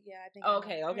 exactly who. Yeah, I think.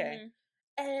 Okay. Mm-hmm.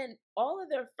 And all of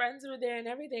their friends were there and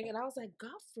everything, and I was like,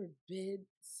 God forbid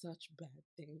such bad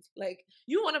things. Like,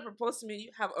 you want to propose to me?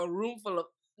 You have a room full of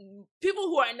people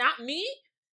who are not me.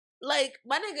 Like,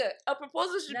 my nigga, a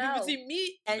proposal should be between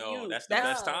me and you. No, that's the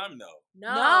best time, though.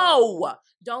 No.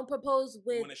 Don't propose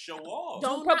with. You want to show off.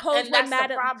 Don't propose with mad.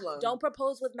 Problem. Don't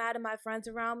propose with mad at my friends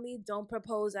around me. Don't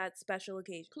propose at special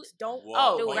occasions. Don't.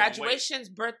 Graduations,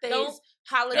 birthdays,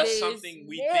 holidays. That's something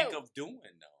we think of doing,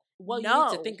 though. Well, you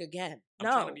need to think again. I'm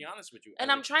trying to be honest with you.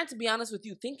 And I'm trying to be honest with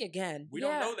you. Think again. We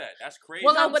don't know that. That's crazy.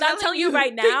 Well, no, but I'm telling you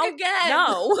right now. Think again.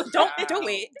 No, don't do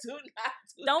it. Do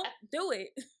not. Don't do it.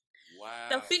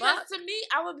 Wow. Because to me,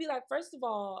 I would be like, first of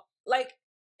all, like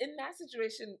in that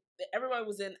situation, everyone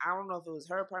was in, I don't know if it was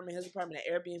her apartment, his apartment,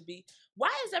 an Airbnb.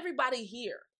 Why is everybody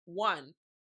here? One.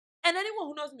 And anyone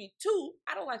who knows me. Two,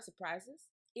 I don't like surprises.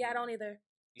 Yeah, I don't either.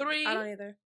 Three, I don't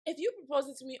either. If you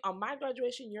proposing to me on my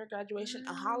graduation, your graduation,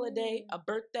 a holiday, a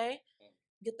birthday,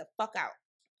 get the fuck out.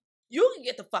 You can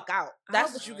get the fuck out.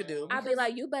 That's what you could do. I'd be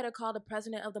like, you better call the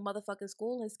president of the motherfucking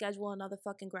school and schedule another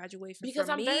fucking graduation because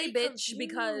for I'm me, very bitch. Confused.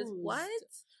 Because what?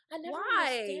 I never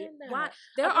Why? That. Why?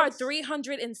 There are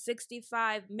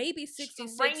 365, maybe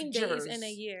 66 days in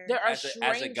a year. There are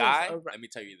as a guy, let me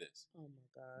tell you this. Oh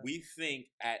my God. We think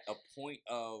at a point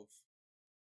of,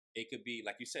 it could be,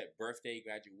 like you said, birthday,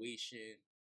 graduation,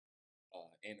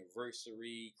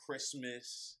 anniversary,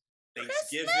 Christmas,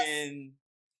 Thanksgiving.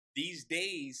 These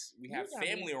days, we have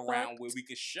family around where we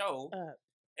could show,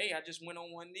 hey, I just went on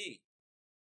one knee.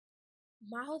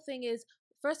 My whole thing is,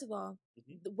 first of all,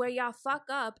 where y'all fuck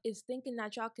up is thinking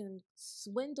that y'all can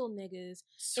swindle niggas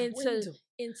into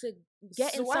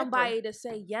getting somebody to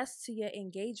say yes to your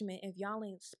engagement if y'all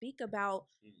ain't speak about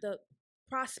the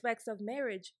prospects of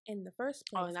marriage in the first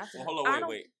place. Oh, and that's hold on,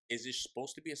 wait. Is it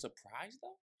supposed to be a surprise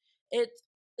though?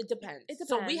 It depends.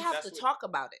 So we have to talk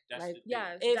about it. Like,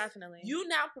 yes, definitely. You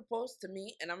now propose to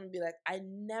me, and I'm gonna be like, I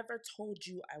never told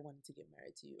you I wanted to get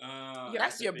married to you.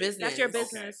 That's your business. That's your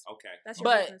business. Okay. That's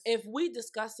your business. If we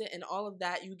discuss it and all of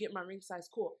that, you get my ring size,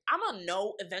 cool. I'm gonna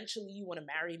know eventually you want to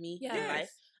marry me in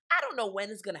life. I don't know when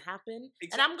it's gonna happen,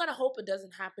 and I'm gonna hope it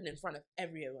doesn't happen in front of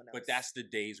everyone else. But that's the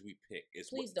days we pick.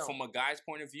 Please don't. From a guy's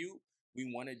point of view,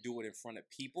 we want to do it in front of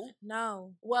people.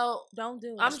 No. Well, don't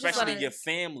do it. Especially your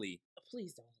family.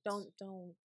 Please don't.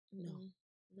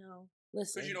 No.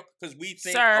 Listen, because we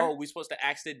think, sir, we're supposed to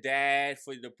ask the dad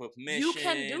for the permission. You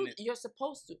can do. You're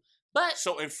supposed to. But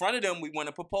so in front of them, we want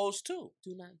to propose too.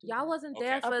 Do not do y'all that. wasn't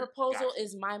there for a proposal.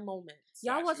 Is my moment.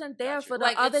 Y'all wasn't there for the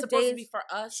like, other it's supposed days. To be for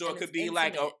us. So it could be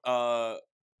intimate. like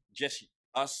just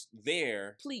us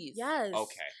there. Please. Yes.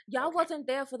 Okay. Y'all wasn't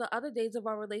there for the other days of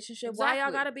our relationship. Exactly. Why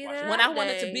y'all gotta be there? When I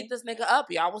wanted to beat this nigga up,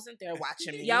 y'all wasn't there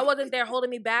watching me. Y'all wasn't there holding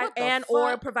me back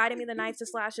or providing me the knife to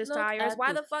slash his tires.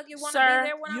 Why the fuck you want to be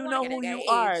there when I want to get engaged? You know who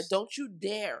you are. Don't you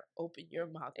dare open your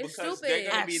mouth. It's because stupid. They're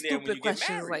gonna be there when you get questions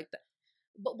married. like that.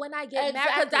 But when I get married,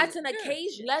 because that's an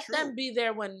occasion. Let them be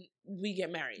there when we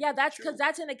get married. Yeah, that's because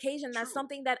that's an occasion. That's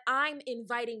something that I'm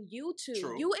inviting you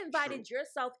to. You invited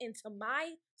yourself into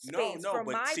my space for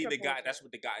my see, proposal. the guy, that's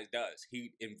what the guy does.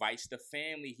 He invites the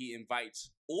family. He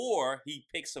invites, or he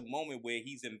picks a moment where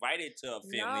he's invited to a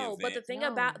family event. But the thing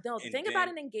about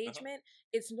an engagement,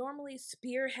 it's normally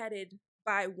spearheaded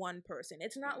by one person.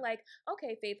 It's not like,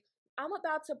 okay, Faith, I'm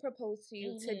about to propose to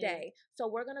you today. So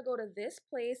we're going to go to this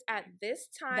place at this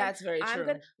time. That's very true.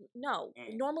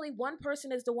 Normally one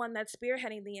person is the one that's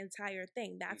spearheading the entire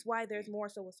thing. That's why there's more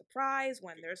so a surprise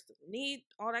when there's the need,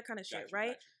 all that kind of shit,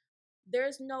 right?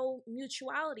 There's no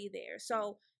mutuality there.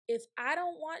 So if I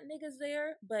don't want niggas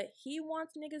there, but he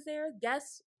wants niggas there,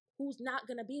 guess who's not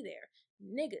going to be there?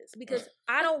 Niggas, because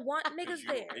I don't want niggas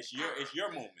there. It's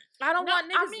your moment. I don't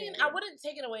want niggas. I mean, there. I wouldn't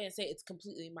take it away and say it's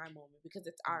completely my moment because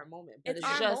it's our moment. But it's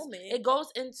our just moment. It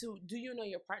goes into, do you know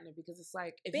your partner? Because it's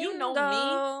like, if you know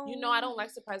me, you know I don't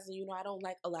like surprises. You know I don't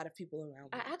like a lot of people around me.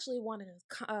 I actually wanted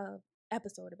an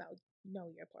episode about know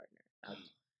your partner.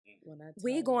 When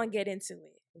we gonna get into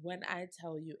it. When I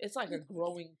tell you, it's like a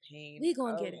growing pain. We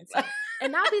gonna get into it.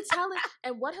 And I'll be telling.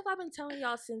 And what have I been telling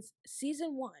y'all since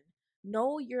season 1?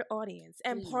 know your audience,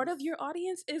 and part of Please. your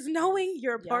audience is knowing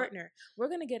your Yup. partner. We're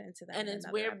gonna get into that. And in it's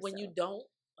another weird when you episode. don't.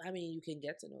 I mean, you can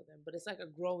get to know them, but it's like a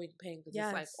growing pain because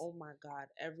it's like, Yes. oh my God,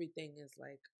 everything is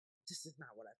like, this is not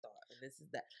what I thought, and this is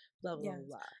that, blah blah Yes.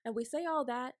 blah. And we say all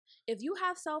that. If you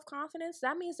have self-confidence,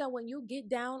 that means that when you get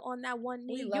down on that one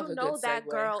knee, love you a know good that segue.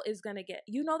 girl is gonna get.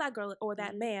 You know that girl or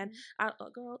that man.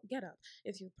 Girl, get up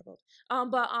if you propose.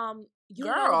 But you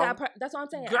know Girl. that. That's what I'm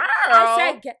saying. Girl.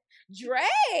 I said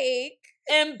Drake.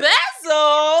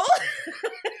 Embezzle.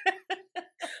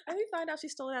 Let me find out she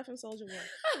stole that from Soulja Boy.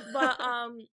 But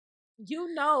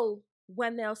you know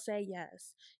when they'll say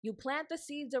yes. You plant the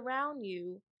seeds around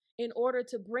you in order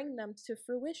to bring them to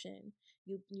fruition.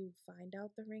 You find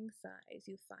out the ring size.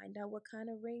 You find out what kind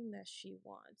of ring that she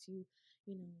wants. You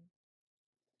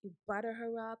butter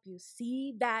her up. You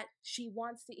see that she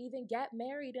wants to even get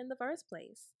married in the first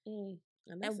place. And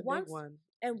that's a once, big one.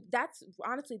 And that's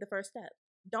honestly the first step.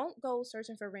 Don't go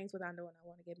searching for rings without knowing I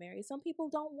want to get married. Some people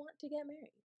don't want to get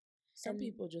married. Some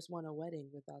people just want a wedding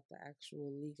without the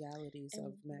actual legalities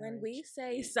of marriage. When we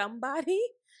say somebody,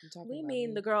 we mean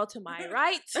me. the girl to my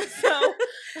right. So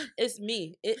it's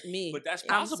me. Me. But that's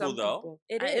possible though.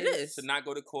 It is. To not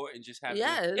go to court and just have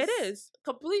it is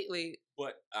completely.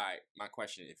 But all right, my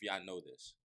question: if y'all know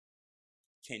this,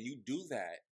 can you do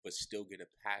that but still get a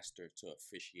pastor to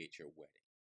officiate your wedding?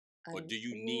 Or do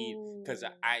you need? Because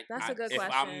that's a good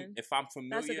question. If I'm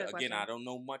familiar, again, question. I don't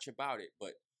know much about it,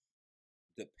 but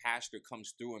the pastor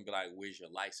comes through and be like, "Where's your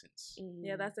license?"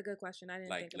 Yeah, that's a good question. I didn't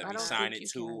think about it. Let me sign it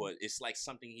too, or it's like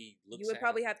something he looks at. You would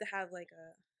probably have to have like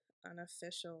an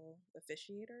official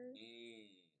officiator.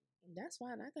 That's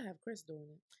fine. I could have Chris doing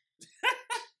it.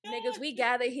 Niggas, we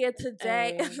gather here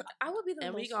today. I would be the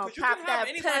and most. We gonna pop that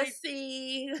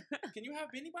pussy. Can you have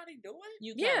anybody do it?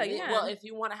 You can. Yeah. Well, if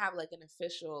you want to have like an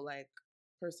official like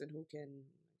person who can,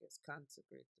 I guess,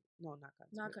 consecrate. No, not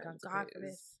consecrate. God for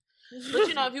this. But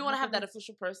you know, if you want to have that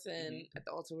official person at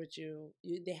the altar with you,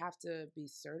 they have to be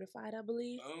certified, I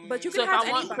believe. But you can have if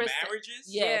I want Kristen, marriages.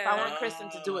 If I want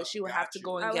Kristen to do it, she would have to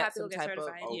go and get some type of.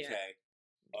 Okay.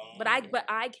 But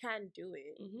I can do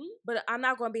it. But I'm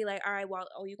not going to be like, all right, well,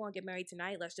 you're going to get married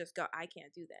tonight. Let's just go. I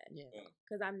can't do that. Yeah.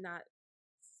 Because I'm not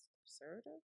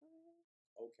certified.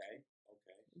 Okay.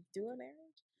 Do a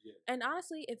marriage. Yeah. And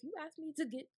honestly, if you ask me to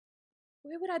get,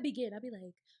 where would I begin? I'd be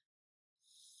like,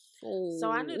 So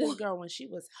I knew this girl when she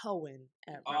was hoeing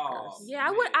at Rutgers. Yeah,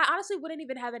 I honestly wouldn't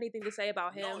even have anything to say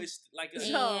about him. No, it's like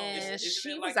she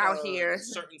was out here.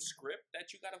 Certain script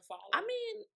that you gotta follow. I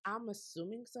mean, I'm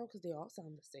assuming so because they all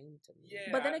sound the same to me.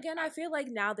 Yeah, but then again, I feel like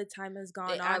now the time has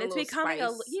gone on. It's becoming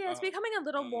it's becoming a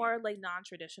little more like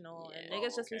non-traditional, and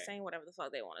niggas just be saying whatever the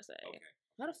fuck they want to say. Okay.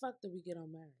 How the fuck did we get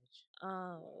on marriage?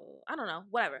 I don't know.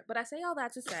 Whatever. But I say all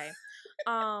that to say,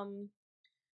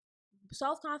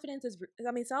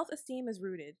 self-esteem is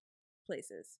rooted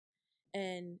places,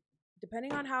 and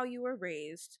depending on how you were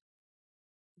raised,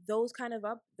 those kind of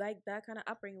that kind of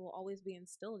upbringing will always be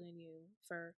instilled in you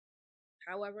for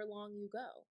however long you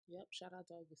go. Yep. Shout out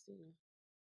to Augustina.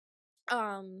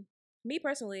 Me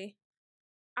personally,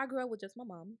 I grew up with just my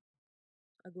mom.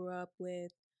 I grew up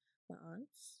with my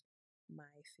aunts, my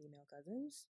female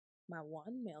cousins, my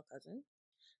one male cousin.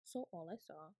 So all I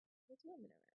saw was women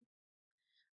around.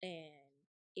 And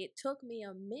it took me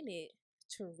a minute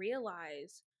to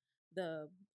realize the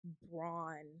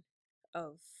brawn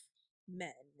of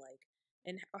men, like,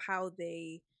 and how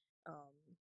they,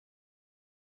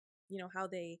 how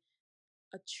they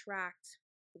attract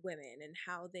women and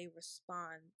how they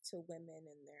respond to women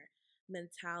and their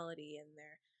mentality and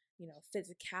their,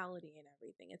 physicality and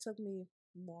everything. It took me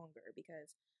longer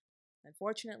because,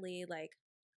 unfortunately, like,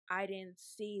 I didn't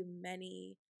see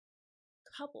many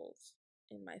couples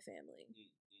in my family,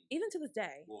 even to this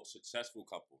day. Well, successful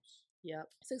couples. Yep.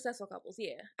 Successful couples,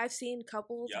 yeah. I've seen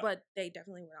couples, but they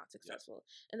definitely were not successful.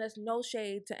 And there's no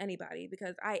shade to anybody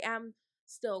because I am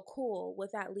still cool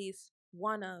with at least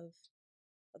one of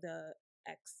the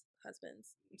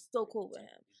ex-husbands. I'm still cool with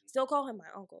him. Still call him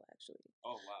my uncle, actually.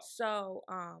 Oh, wow. So,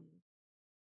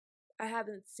 I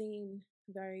haven't seen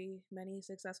very many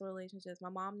successful relationships. My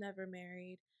mom never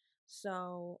married.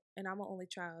 So, and I'm an only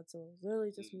child, so it was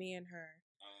literally just me and her.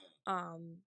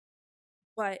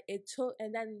 But it took,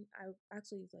 and then I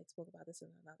actually spoke about this in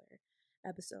another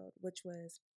episode, which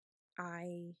was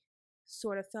I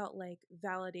sort of felt like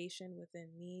validation within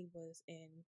me was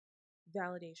in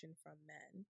validation from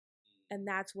men. And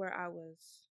that's where I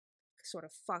was sort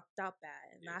of fucked up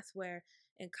at. And that's where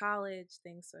in college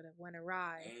things sort of went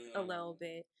awry a little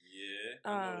bit. Yeah,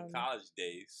 I know the college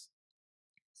days.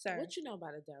 Sir. What you know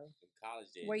about it, though? The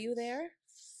college days. Were you there?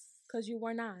 Because you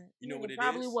were not. You know what it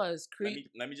probably is? was.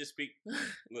 Creep. Let me just speak.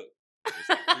 Look, it's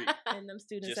like creep. In them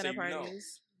student Just so center you know,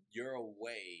 parties. you're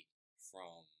away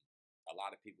from a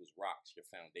lot of people's rocks, your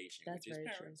foundation, That's which is very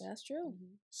true. parents. That's true.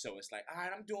 So it's like, all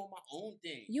right, I'm doing my own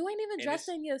thing. You ain't even And dressed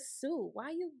it's- in your suit. Why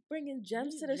you bringing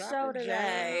gems to the Drop show it,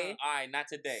 today? All right, not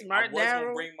today. Smart I was Daryl.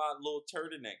 gonna bring my little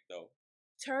turtleneck though.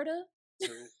 Turtle?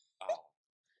 Oh,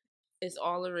 It's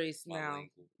all erased my now.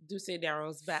 ankle. Do say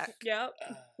Daryl's back. Yep.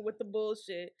 With the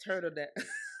bullshit. Turtleneck.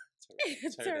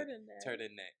 Turtleneck.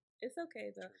 Turtleneck. It's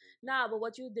okay though. Turtleneck. Nah, but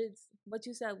what you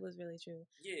said was really true.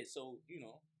 Yeah, so you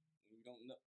know, when you don't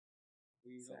know,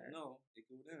 it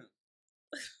go down.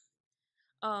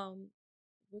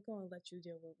 We're gonna let you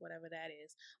deal with whatever that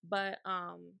is. But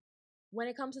when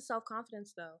it comes to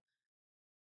self-confidence though,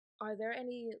 are there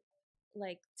any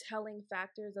like telling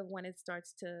factors of when it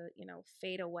starts to,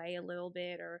 fade away a little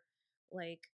bit, or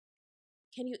like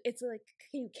can you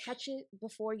catch it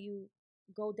before you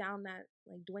go down that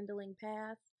like dwindling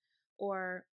path,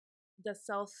 or does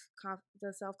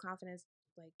self-confidence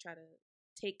like try to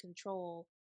take control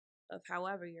of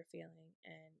however you're feeling,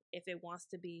 and if it wants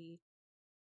to be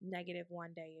negative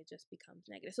one day, it just becomes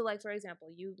negative. So like for example,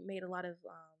 you made a lot of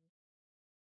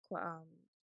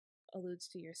alludes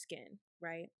to your skin,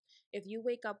 right? If you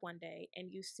wake up one day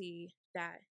and you see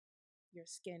that your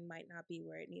skin might not be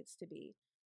where it needs to be,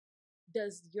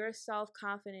 does your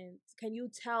self-confidence, can you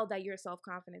tell that your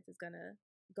self-confidence is going to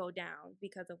go down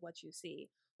because of what you see?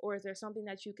 Or is there something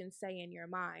that you can say in your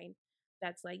mind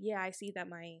that's like, yeah, I see that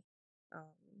my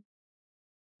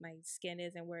skin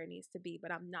isn't where it needs to be,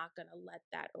 but I'm not going to let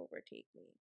that overtake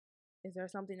me? Is there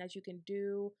something that you can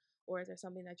do, or is there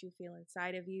something that you feel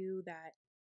inside of you that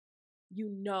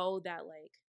that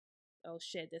like, oh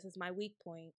shit, this is my weak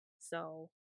point, so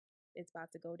it's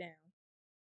about to go down?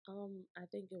 I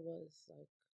think it was like,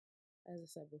 as I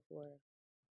said before,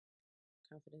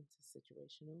 confidence is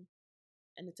situational,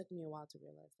 and it took me a while to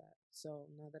realize that. So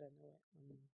now that I know it,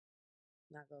 I'm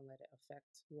not gonna let it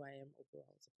affect who I am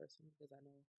overall as a person, because I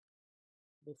know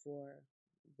before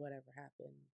whatever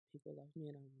happened, people love me,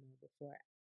 and I know before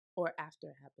or after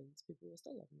it happens, people will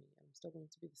still love me. I'm still going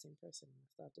to be the same person. I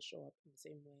still have to show up in the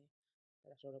same way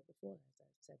that I showed up before, as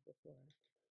I said before.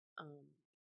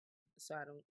 So I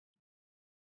don't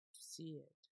see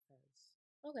it as...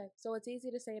 Okay, so it's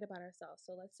easy to say it about ourselves.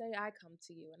 So let's say I come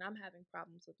to you and I'm having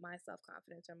problems with my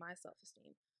self-confidence or my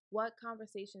self-esteem. What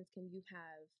conversations can you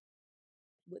have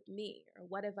with me, or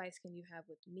what advice can you have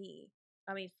with me,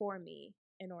 for me,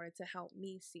 in order to help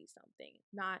me see something?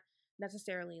 Not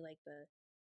necessarily like the,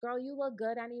 girl, you look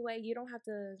good anyway, you don't have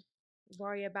to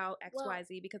worry about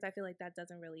XYZ, because I feel like that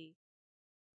doesn't really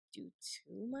do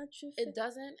too much of it.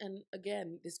 Doesn't, and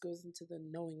again, this goes into the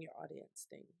knowing your audience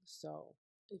thing. So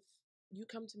if you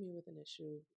come to me with an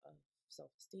issue of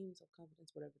self-esteem,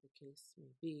 self-confidence, whatever the case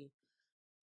may be,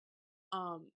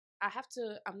 I'm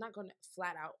not going to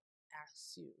flat out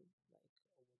ask you like, oh,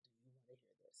 well, do you want to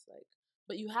hear this? Like,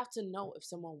 but you have to know if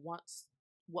someone wants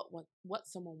what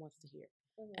someone wants to hear.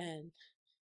 And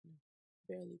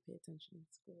barely pay attention in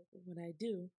school, but when I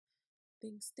do,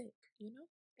 things stick,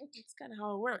 It's kind of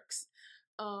how it works.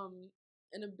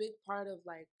 And a big part of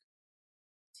like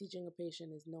teaching a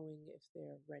patient is knowing if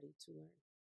they're ready to learn.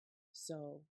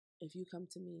 So if you come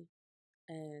to me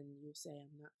and you say,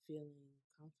 I'm not feeling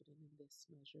confident in this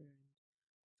measure, and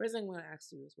first thing I'm going to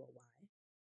ask you is, well, why?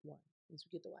 One, once we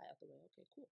get the why out the way, okay,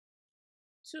 cool.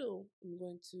 Two, I'm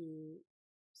going to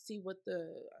see what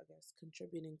the, I guess,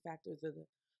 contributing factors or the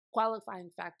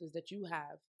qualifying factors that you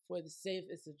have for the say if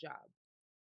it's a job.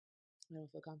 I don't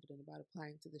feel confident about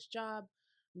applying to this job.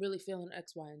 I'm really feeling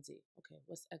X, Y, and Z. Okay,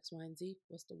 what's X, Y, and Z?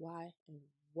 What's the why? And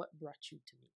what brought you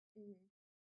to me?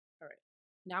 All right.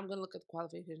 Now I'm going to look at the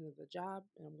qualifications of the job,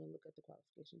 and I'm going to look at the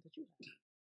qualifications that you have.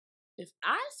 If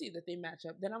I see that they match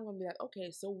up, then I'm going to be like,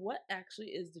 okay, so what actually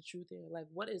is the truth here? Like,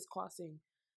 what is causing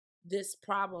this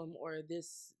problem, or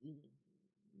this,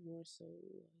 more so,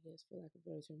 I guess, for lack of a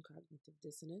better term, cognitive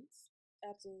dissonance?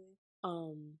 Absolutely.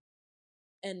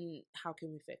 And how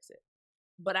can we fix it?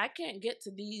 But I can't get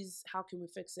to these, how can we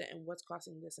fix it and what's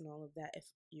causing this and all of that,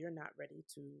 if you're not ready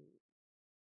to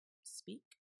speak.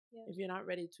 Yeah. If you're not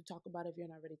ready to talk about it, if you're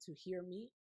not ready to hear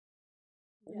me,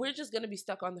 we're just going to be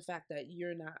stuck on the fact that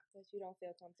you're not. That you don't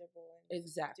feel comfortable in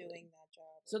doing that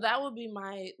job. So that would be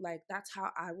my, like, that's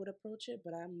how I would approach it,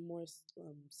 but I'm more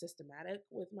systematic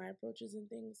with my approaches and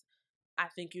things. I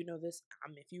think you know this.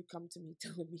 If you come to me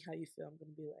telling me how you feel, I'm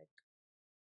going to be like,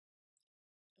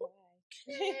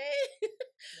 okay.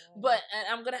 But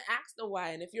I'm going to ask the why.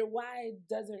 And if your why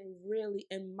doesn't really,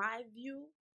 in my view,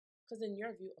 because in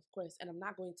your view, of course, and I'm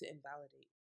not going to invalidate.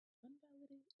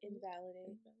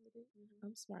 Invalidate.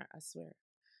 I'm smart, I swear.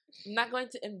 I'm not going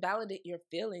to invalidate your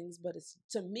feelings, but it's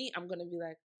to me, I'm gonna be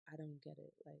like, I don't get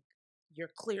it. Like,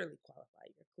 you're clearly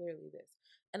qualified. You're clearly this.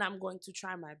 And I'm going to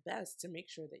try my best to make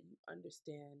sure that you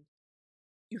understand,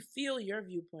 you feel your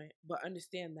viewpoint, but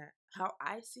understand that how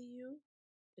I see you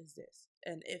is this.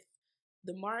 And if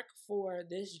the mark for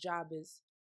this job is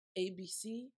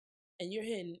ABC and you're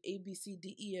hitting A, B, C,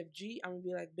 D, E, F, G, I'm gonna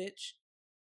be like, bitch,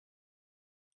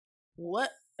 what?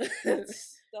 The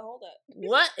hold up.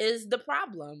 What is the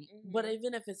problem? But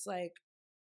even if it's like,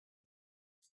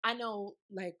 I know,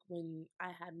 like when I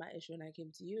had my issue and I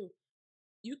came to you,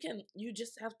 you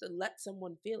just have to let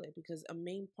someone feel it, because a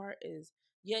main part is,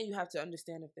 yeah, you have to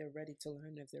understand if they're ready to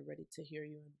learn, if they're ready to hear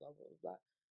you, and blah, blah, blah.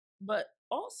 But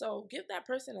also give that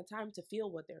person a time to feel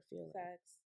what they're feeling.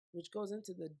 Facts. Which goes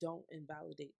into the don't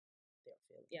invalidate their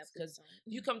feelings. Yeah, because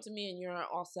you come to me and you're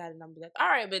all sad, and I'm like, all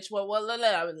right, bitch, well let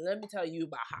me tell you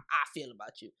about how I feel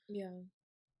about you. Yeah.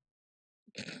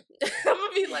 I'm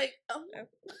gonna be like, oh,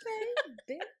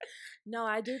 okay. No,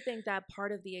 I do think that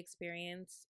part of the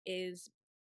experience is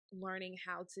learning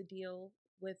how to deal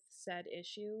with said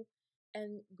issue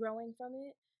and growing from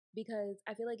it, because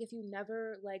I feel like if you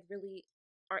never like really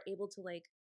are able to like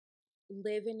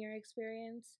live in your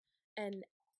experience and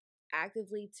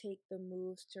actively take the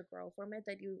moves to grow from it,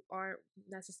 that you aren't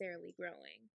necessarily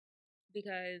growing,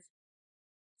 because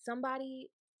somebody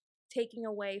taking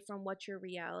away from what your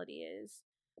reality is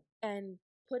and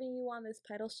putting you on this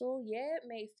pedestal, yeah, it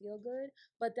may feel good,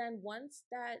 but then once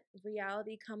that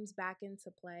reality comes back into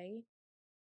play,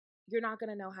 you're not going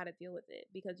to know how to deal with it,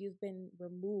 because you've been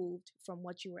removed from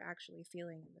what you were actually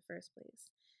feeling in the first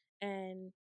place.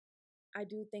 And I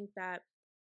do think that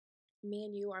me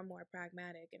and you are more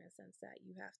pragmatic in a sense that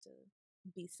you have to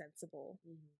be sensible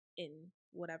in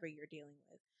whatever you're dealing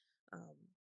with.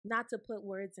 Not to put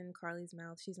words in Carly's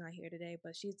mouth, she's not here today,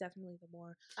 but she's definitely the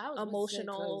more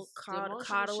emotional,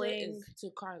 coddling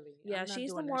to Carly. Yeah,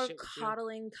 she's the more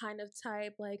coddling kind of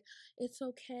type. Like, it's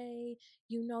okay,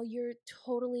 you know, you're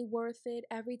totally worth it.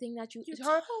 Everything that you're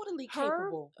totally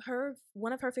capable. Her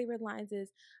one of her favorite lines is,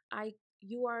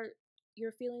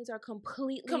 your feelings are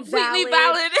completely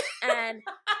valid. And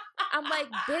I'm like,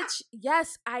 bitch,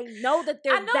 yes, I know that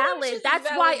they're valid. That's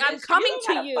why I'm coming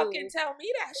to you. Fucking tell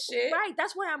me that shit. Right,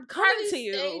 that's why I'm coming to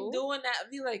you. Stay doing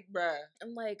that. Be like, bruh.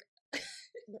 I'm like,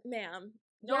 ma'am,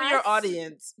 know your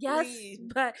audience. Yes, please.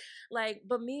 but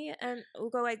me and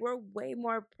Ugo, like, we're way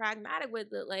more pragmatic with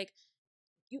it. Like,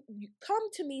 you come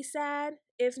to me sad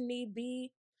if need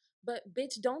be, but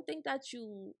bitch, don't think that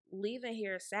you leaving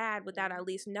here sad without at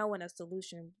least knowing a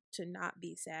solution to not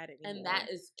be sad anymore. And that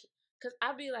is, because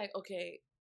I'd be like, okay,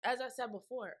 as I said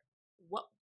before, what?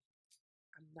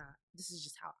 I'm not. This is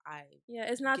just how I. Yeah,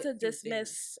 it's not to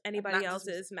dismiss anybody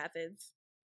else's methods.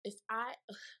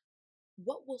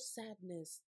 What will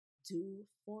sadness do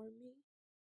for me?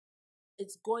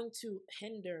 It's going to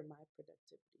hinder my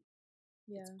productivity.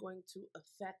 Yeah. It's going to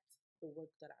affect the work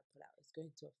that I put out. It's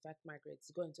going to affect my grades.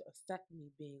 It's going to affect me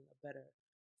being a better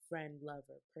friend,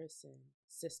 lover, person,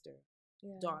 sister,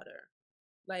 daughter.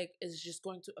 Like, it's just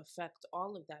going to affect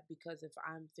all of that, because if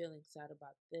I'm feeling sad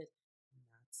about this, I'm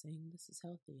not saying this is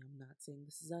healthy. I'm not saying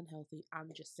this is unhealthy.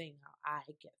 I'm just saying how I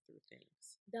get through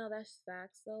things. No, that's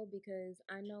facts, though, because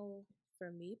I know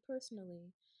for me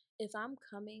personally, if I'm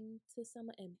coming to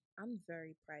someone, and I'm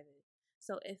very private,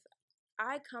 so if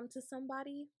I come to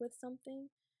somebody with something,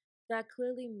 that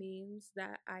clearly means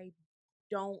that I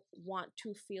don't want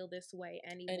to feel this way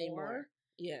anymore.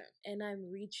 Yeah. And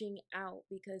I'm reaching out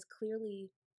because clearly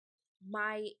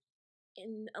my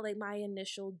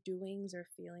initial doings or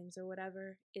feelings or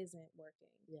whatever isn't working.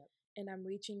 Yeah. And I'm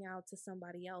reaching out to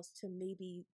somebody else to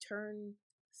maybe turn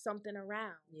something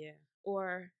around. Yeah.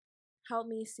 Or help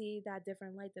me see that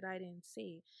different light that I didn't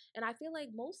see. And I feel like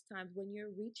most times when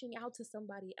you're reaching out to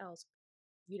somebody else,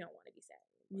 you don't want to be sad.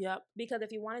 Yep. Because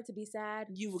if you wanted to be sad,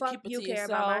 you would keep it to care yourself.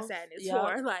 about my sadness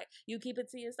for. Like, you keep it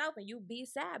to yourself and you be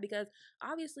sad, because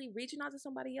obviously reaching out to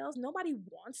somebody else, nobody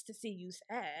wants to see you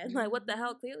sad. Mm-hmm. Like, what the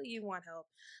hell? Clearly you want help.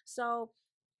 So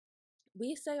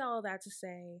we say all that to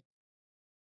say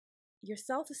your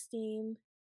self-esteem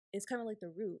is kind of like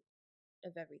the root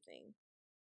of everything.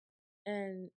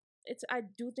 And I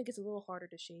do think it's a little harder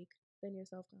to shake than your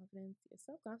self-confidence. Your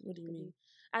self-confidence, what do you mean?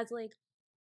 As like,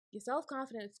 your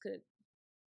self-confidence could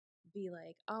be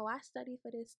like, oh, I studied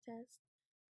for this test,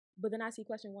 but then I see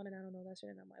question 1 and I don't know that shit,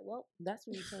 and I'm like, well, that's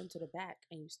when you turn to the back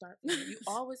and you start from, you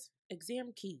always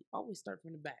exam key, always start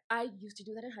from the back. I used to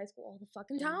do that in high school all the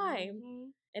fucking time. Mm-hmm.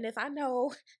 And if I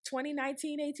know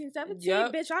 2019, 18, 17,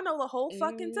 bitch, I know the whole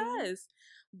fucking test.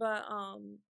 But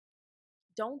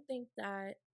don't think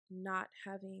that not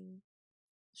having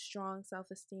strong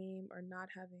self-esteem or not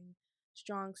having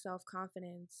strong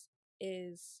self-confidence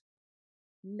is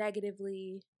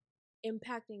negatively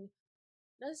impacting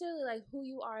necessarily like who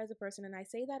you are as a person. And I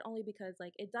say that only because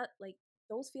like it does, like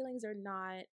those feelings are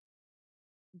not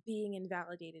being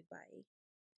invalidated by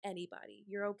anybody.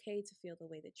 You're okay to feel the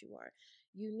way that you are.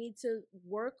 You need to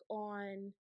work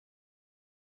on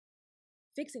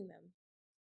fixing them.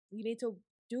 You need to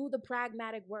do the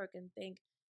pragmatic work and think,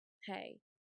 hey,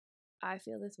 I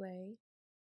feel this way.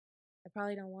 I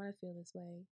probably don't want to feel this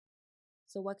way.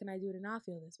 So what can I do to not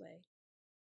feel this way?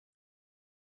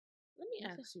 Let me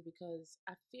ask you, because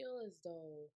I feel as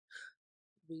though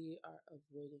we are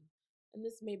avoiding, and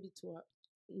this may be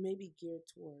maybe geared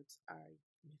towards our,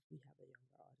 if we have a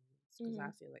younger audience, because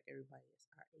I feel like everybody is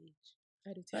our age.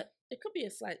 I do too. But it could be a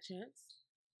slight chance.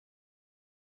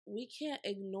 We can't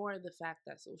ignore the fact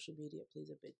that social media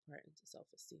plays a big part into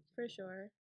self-esteem. For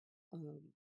sure.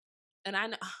 And I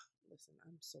know, listen,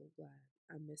 I'm so glad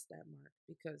I missed that mark,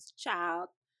 because child,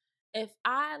 if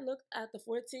I looked at the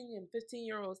 14 and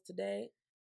 15-year-olds today,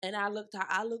 and I looked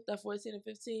at 14 and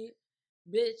 15,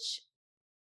 bitch,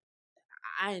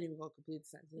 I ain't even gonna complete the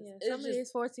sentence. Yeah, some of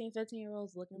these 14,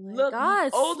 15-year-olds looking like look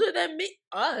us. older than me.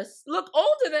 Us look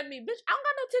older than me, bitch. I don't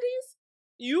got no titties.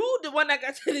 You the one that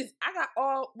got titties. I got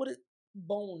all what is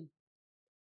bone.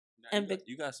 Nah, and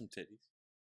you got some titties.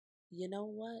 You know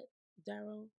what,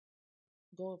 Daryl?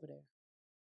 Go over there.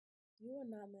 You are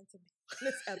not meant to be in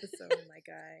this episode, my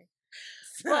guy.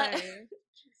 Sorry.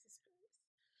 Jesus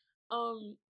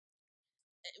Christ.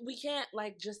 We can't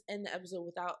like just end the episode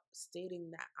without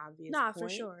stating that obvious point.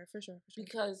 For sure.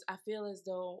 Because I feel as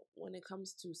though when it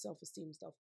comes to self-esteem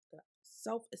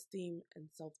and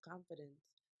self-confidence,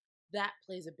 that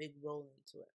plays a big role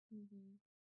into it.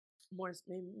 More,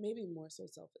 maybe more so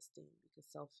self-esteem, because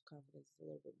self-confidence is a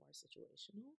little bit more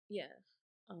situational. Yeah.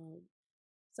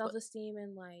 Self-esteem,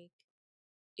 and like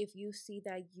if you see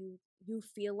that you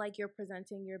feel like you're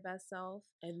presenting your best self,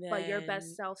 but your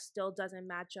best self still doesn't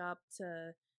match up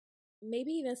to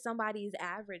maybe even somebody's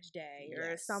average day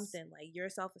or something, like your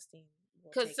self-esteem.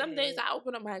 Because some days I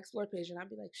open up my Explore page and I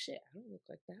be like, shit, I don't look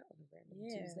like that on a random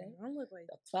Tuesday. I don't look like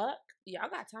the fuck. Y'all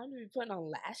got time to be putting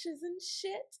on lashes and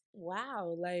shit?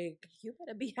 Wow, like you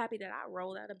better be happy that I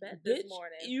rolled out of bed bitch, this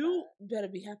morning. You better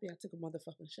be happy I took a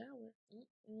motherfucking shower.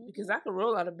 Because I could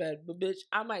roll out of bed, but bitch,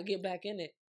 I might get back in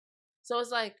it. So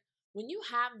it's like when you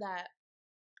have that,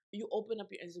 you open up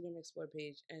your Instagram Explore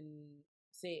page and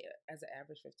say, as an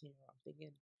average 15-year-old, I'm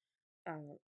thinking,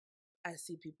 I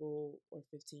see people, or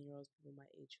 15-year-olds, people my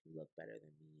age, who look better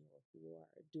than me or who are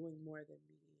doing more than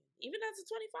me. Even as a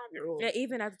 25-year-old. Yeah,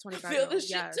 even as a 25-year-old. I feel this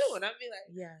shit too. And I'd be like,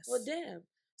 yes. Well, damn.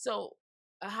 So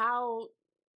how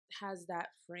has that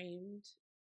framed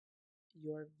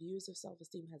your views of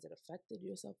self-esteem? Has it affected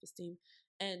your self-esteem?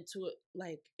 And to,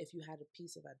 like, if you had a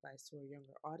piece of advice to a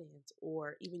younger audience,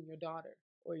 or even your daughter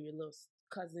or your little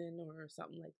cousin or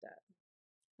something like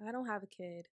that. I don't have a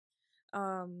kid.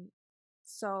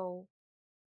 So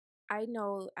I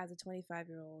know as a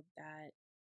 25-year-old that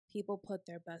people put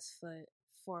their best foot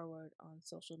forward on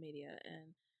social media,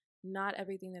 and not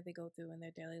everything that they go through in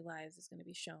their daily lives is going to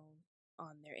be shown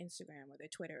on their Instagram or their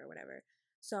Twitter or whatever.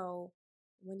 So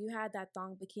when you had that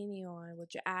thong bikini on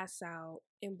with your ass out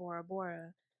in Bora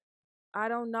Bora, I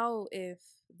don't know if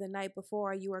the night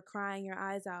before you were crying your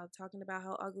eyes out, talking about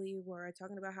how ugly you were,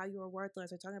 talking about how you were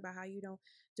worthless, or talking about how you don't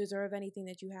deserve anything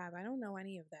that you have. I don't know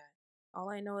any of that. All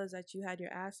I know is that you had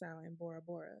your ass out in Bora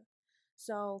Bora.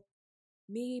 So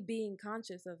me being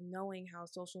conscious of knowing how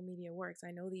social media works,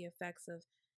 I know the effects of,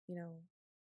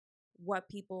 what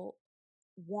people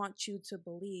want you to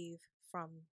believe from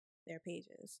their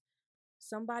pages.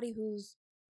 Somebody who's,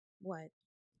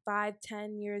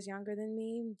 5-10 years younger than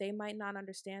me, they might not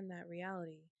understand that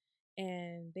reality.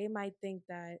 And they might think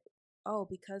that,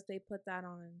 because they put that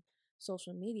on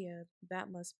social media, that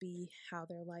must be how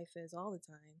their life is all the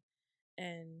time.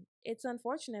 And it's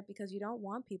unfortunate, because you don't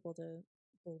want people to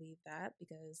believe that,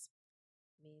 because,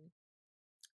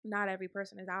 not every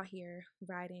person is out here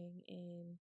riding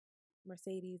in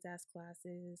Mercedes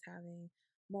S-classes, having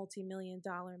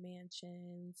multi-million-dollar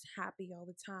mansions, happy all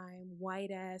the time,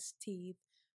 white-ass teeth,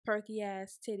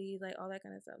 perky-ass titties, like all that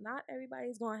kind of stuff. Not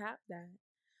everybody's going to have that.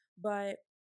 But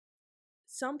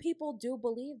some people do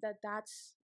believe that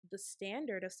that's the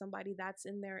standard of somebody that's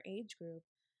in their age group.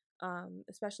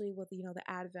 Especially with, the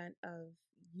advent of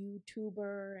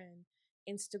YouTuber and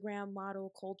Instagram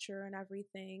model culture and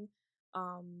everything.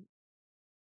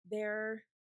 Their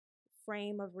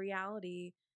frame of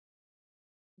reality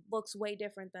looks way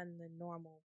different than the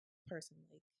normal person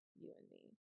like you and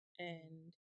me.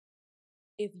 And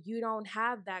if you don't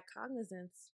have that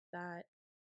cognizance that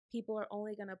people are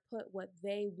only going to put what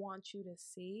they want you to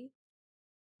see,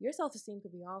 your self-esteem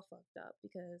could be all fucked up.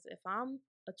 Because if I'm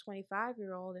a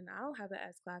 25-year-old and I don't have an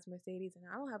S-Class Mercedes and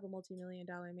I don't have a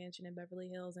multi-million-dollar mansion in Beverly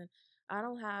Hills and I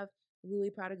don't have Louis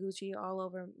Prada Gucci all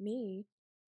over me,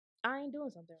 I ain't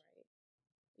doing something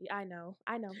right. I know.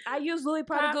 I use Louis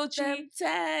Prada Pop Gucci. them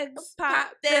tags.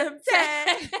 Pop them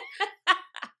tags. tags.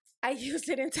 I used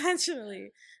it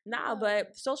intentionally. Nah,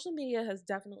 but social media has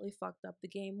definitely fucked up the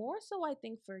game. More so, I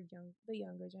think, for the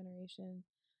younger generation,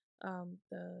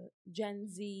 the Gen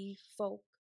Z folk,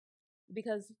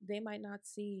 because they might not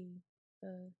see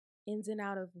the ins and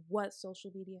out of what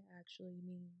social media actually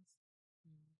means.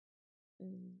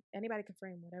 And anybody can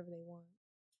frame whatever they want.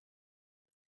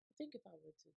 I think if I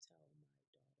were to tell my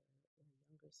daughter or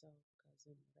younger self,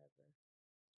 cousin, whatever,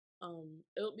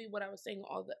 it would be what I was saying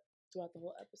throughout the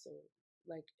whole episode.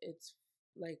 It's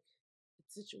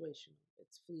situational.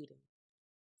 It's fleeting.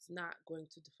 It's not going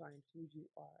to define who you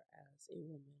are as a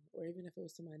woman, or even if it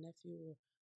was to my nephew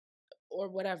or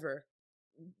whatever,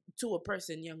 to a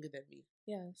person younger than me.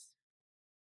 Yes.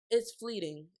 It's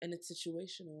fleeting and it's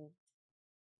situational.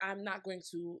 I'm not going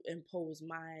to impose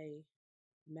my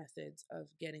methods of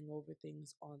getting over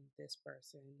things on this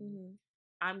person. Mm-hmm.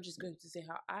 I'm just going to say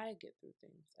how I get through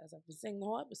things, as I've been saying the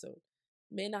whole episode.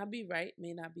 May not be right,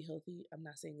 may not be healthy. I'm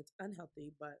not saying it's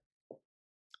unhealthy, but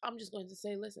I'm just going to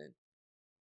say, listen,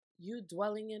 you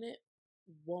dwelling in it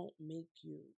won't make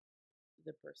you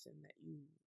the person that you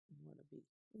want to be.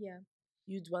 Yeah.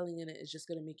 You dwelling in it is just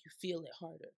going to make you feel it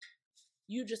harder.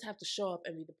 You just have to show up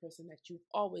and be the person that you've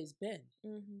always been.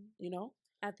 Mm-hmm. You know?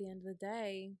 At the end of the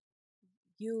day,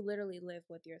 you literally live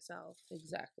with yourself.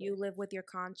 Exactly. You live with your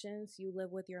conscience. You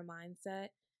live with your mindset.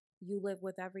 You live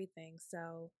with everything.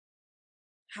 So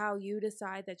how you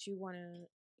decide that you want to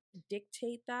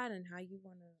dictate that and how you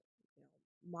want to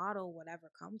model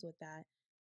whatever comes with that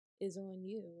is on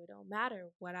you. It don't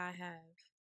matter what I have.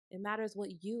 It matters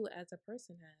what you as a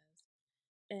person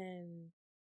has. And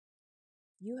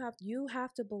you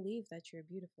have to believe that you're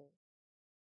beautiful.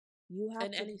 You have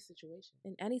in any situation.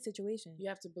 In any situation. You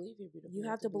have to believe you're beautiful. You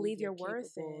have to believe you're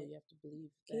worth capable. it. You have to believe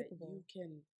that you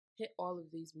can hit all of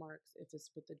these marks. If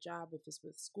it's with a job, if it's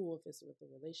with school, if it's with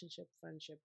a relationship,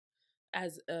 friendship,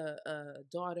 as a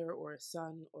daughter or a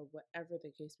son or whatever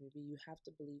the case may be, you have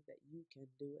to believe that you can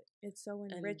do it. It's so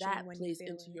enriching, and that when plays you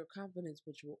feel into it. your confidence,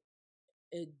 which will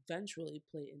eventually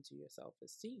play into your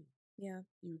self-esteem. Yeah.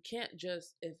 You can't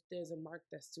just, if there's a mark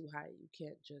that's too high, you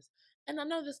can't just, and I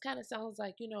know this kind of sounds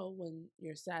like, when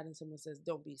you're sad and someone says,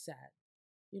 don't be sad,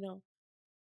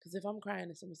 because if I'm crying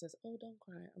and someone says, oh, don't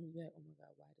cry, I'm gonna be like, oh my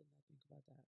God, why didn't I think about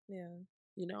that?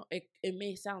 Yeah. It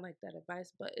may sound like that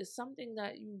advice, but it's something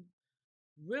that you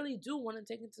really do want to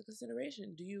take into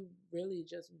consideration. Do you really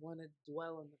just want to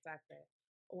dwell on the fact that,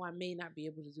 oh, I may not be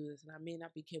able to do this, and I may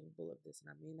not be capable of this,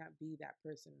 and I may not be that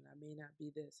person, and I may not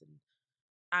be this, and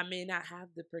I may not have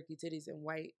the perky titties and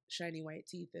shiny white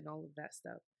teeth and all of that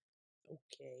stuff.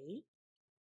 Okay.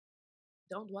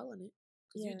 Don't dwell on it.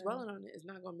 Because you dwelling on it is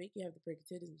not going to make you have the perky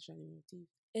titties and shiny white teeth.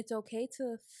 It's okay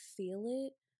to feel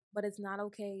it, but it's not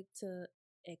okay to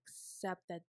accept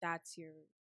that that's your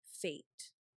fate.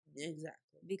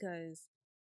 Exactly. Because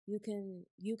you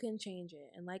can change it.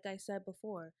 And like I said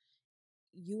before,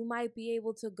 you might be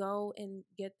able to go and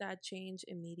get that change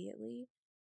immediately.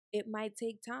 It might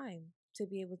take time to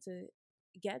be able to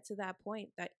get to that point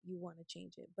that you want to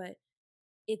change it, but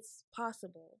it's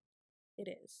possible. It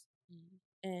is.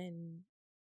 Mm-hmm. And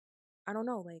I don't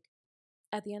know,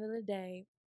 at the end of the day,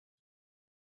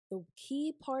 the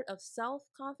key part of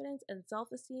self-confidence and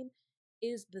self-esteem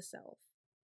is the self.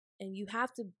 And you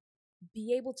have to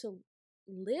be able to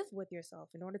live with yourself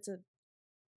in order to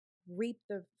reap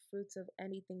the fruits of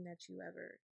anything that you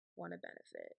ever want to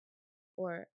benefit.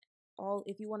 Or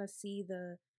if you want to see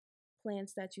the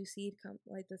plants that you seed come,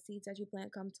 like the seeds that you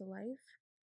plant come to life,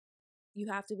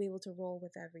 you have to be able to roll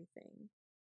with everything.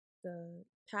 The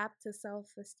path to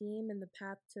self-esteem and the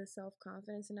path to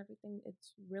self-confidence and everything,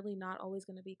 it's really not always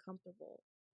going to be comfortable.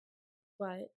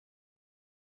 But,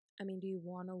 do you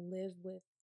want to live with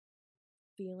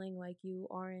feeling like you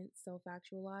aren't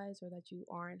self-actualized or that you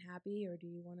aren't happy? Or do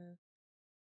you want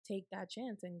to take that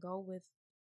chance and go with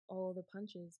all the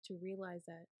punches to realize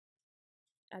that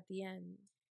at the end,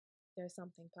 there's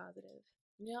something positive?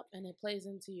 Yep, and it plays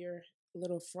into your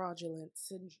little fraudulent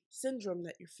syndrome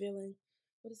that you're feeling.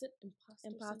 What is it?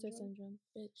 Imposter syndrome?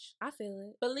 Bitch. I feel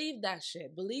it. Believe that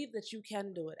shit. Believe that you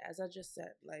can do it. As I just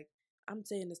said, I'm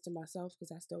saying this to myself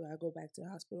because I still gotta go back to the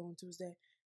hospital on Tuesday.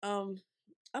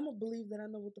 I'm gonna believe that I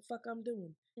know what the fuck I'm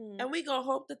doing, Mm. and we gonna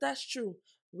hope that that's true.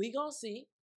 We gonna see.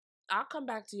 I'll come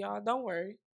back to y'all. Don't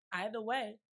worry. Either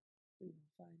way, we will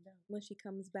find out when she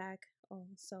comes back, all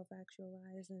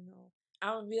self-actualized and all.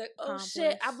 I'm gonna be like, oh shit,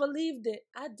 I accomplished. believed it.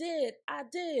 I did.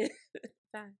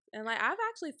 Fact. And like I've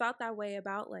actually felt that way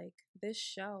about like this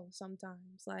show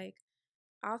sometimes. Like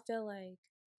I'll feel like,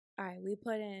 all right, we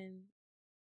put in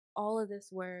all of this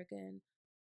work and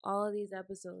all of these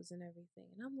episodes and everything.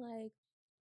 And I'm like,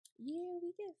 yeah,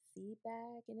 we get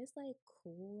feedback and it's like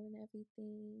cool and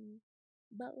everything.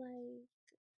 But like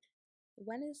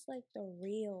when is like the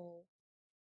real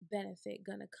benefit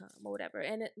gonna come or whatever?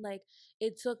 And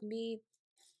it took me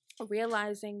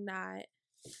realizing that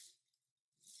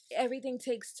everything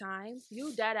takes time.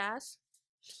 You dead ass.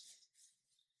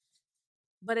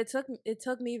 But it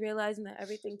took me realizing that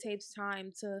everything takes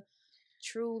time to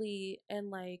truly and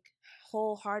like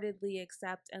wholeheartedly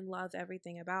accept and love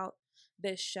everything about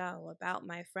this show, about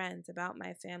my friends, about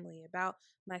my family, about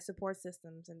my support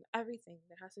systems and everything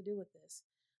that has to do with this.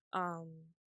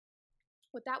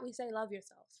 With that, we say love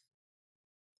yourself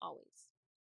always.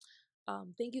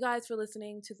 Thank you guys for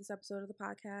listening to this episode of the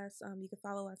podcast. You can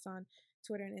follow us on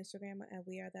Twitter and Instagram at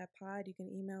We Are That Pod. You can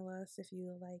email us if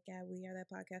you like at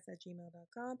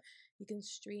wearethatpodcast@gmail.com. You can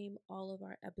stream all of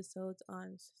our episodes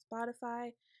on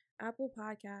Spotify, Apple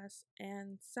Podcasts,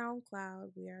 and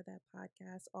SoundCloud. We Are That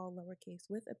Podcast, all lowercase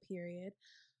with a period.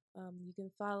 You can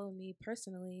follow me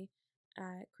personally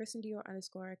at KristenDior _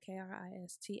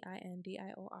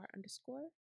 KRISTINDIOR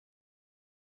 _.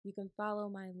 You can follow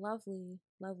my lovely,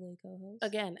 lovely co-host.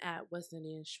 Again, at West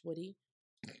Indian Schwoody.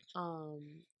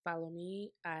 Follow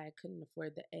me. I couldn't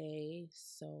afford the A,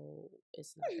 so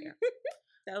it's not there.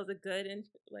 That was a good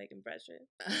impression.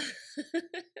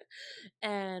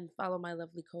 And follow my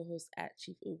lovely co-host at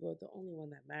Chief Ugo, the only one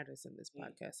that matters in this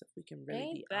podcast, if we can really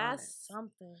Ain't be that honest.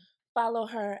 something? Follow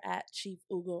her at Chief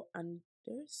Ugo _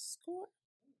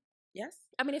 Yes?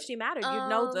 I mean, if she mattered, you'd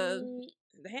know the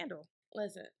handle.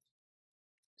 Listen.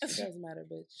 She does matter,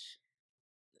 bitch.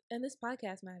 And this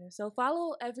podcast matters. So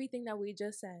follow everything that we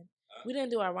just said. We didn't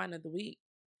do our wine of the week.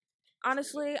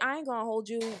 Honestly, I ain't gonna hold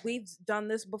you. We've done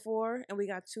this before, and we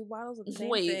got 2 bottles of the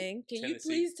same thing. Can you Tennessee.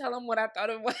 please tell them what I thought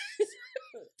it was?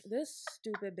 This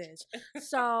stupid bitch.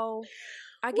 So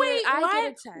I get Wait, I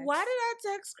get a text. Why did I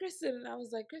text Kristen? And I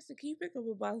was like, Kristen, can you pick up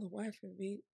a bottle of wine for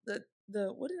me? The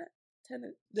what did I?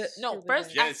 Stupid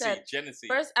First bitch. I said Genesee.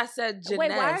 First I said Janesse.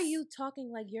 Wait, why are you talking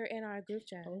like you're in our group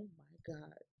chat? Oh my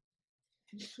god.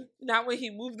 Not when he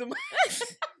moved the mic.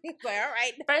 He's like, all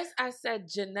right. First I said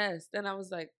Janesse. Then I was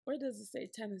like, where does it say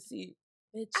Tennessee?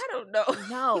 Bitch. I don't know.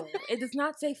 No, it does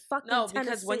not say fucking Tennessee.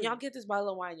 Tennessee. When y'all get this bottle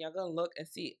of wine, y'all gonna look and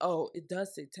see, oh, it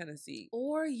does say Tennessee.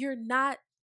 Or you're not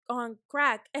on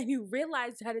crack and you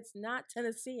realize that it's not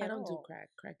Tennessee at all. I don't do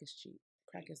crack. Crack is cheap.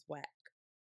 Crack is whack.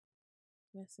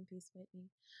 Rest in peace, Whitney.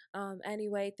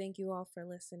 Anyway, thank you all for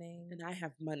listening. And I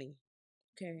have money.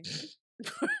 Okay.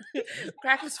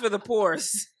 Crack is for the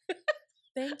poors.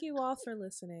 Thank you all for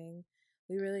listening.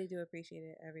 We really do appreciate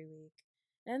it every week.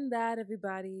 And that,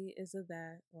 everybody, is a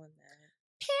that on that.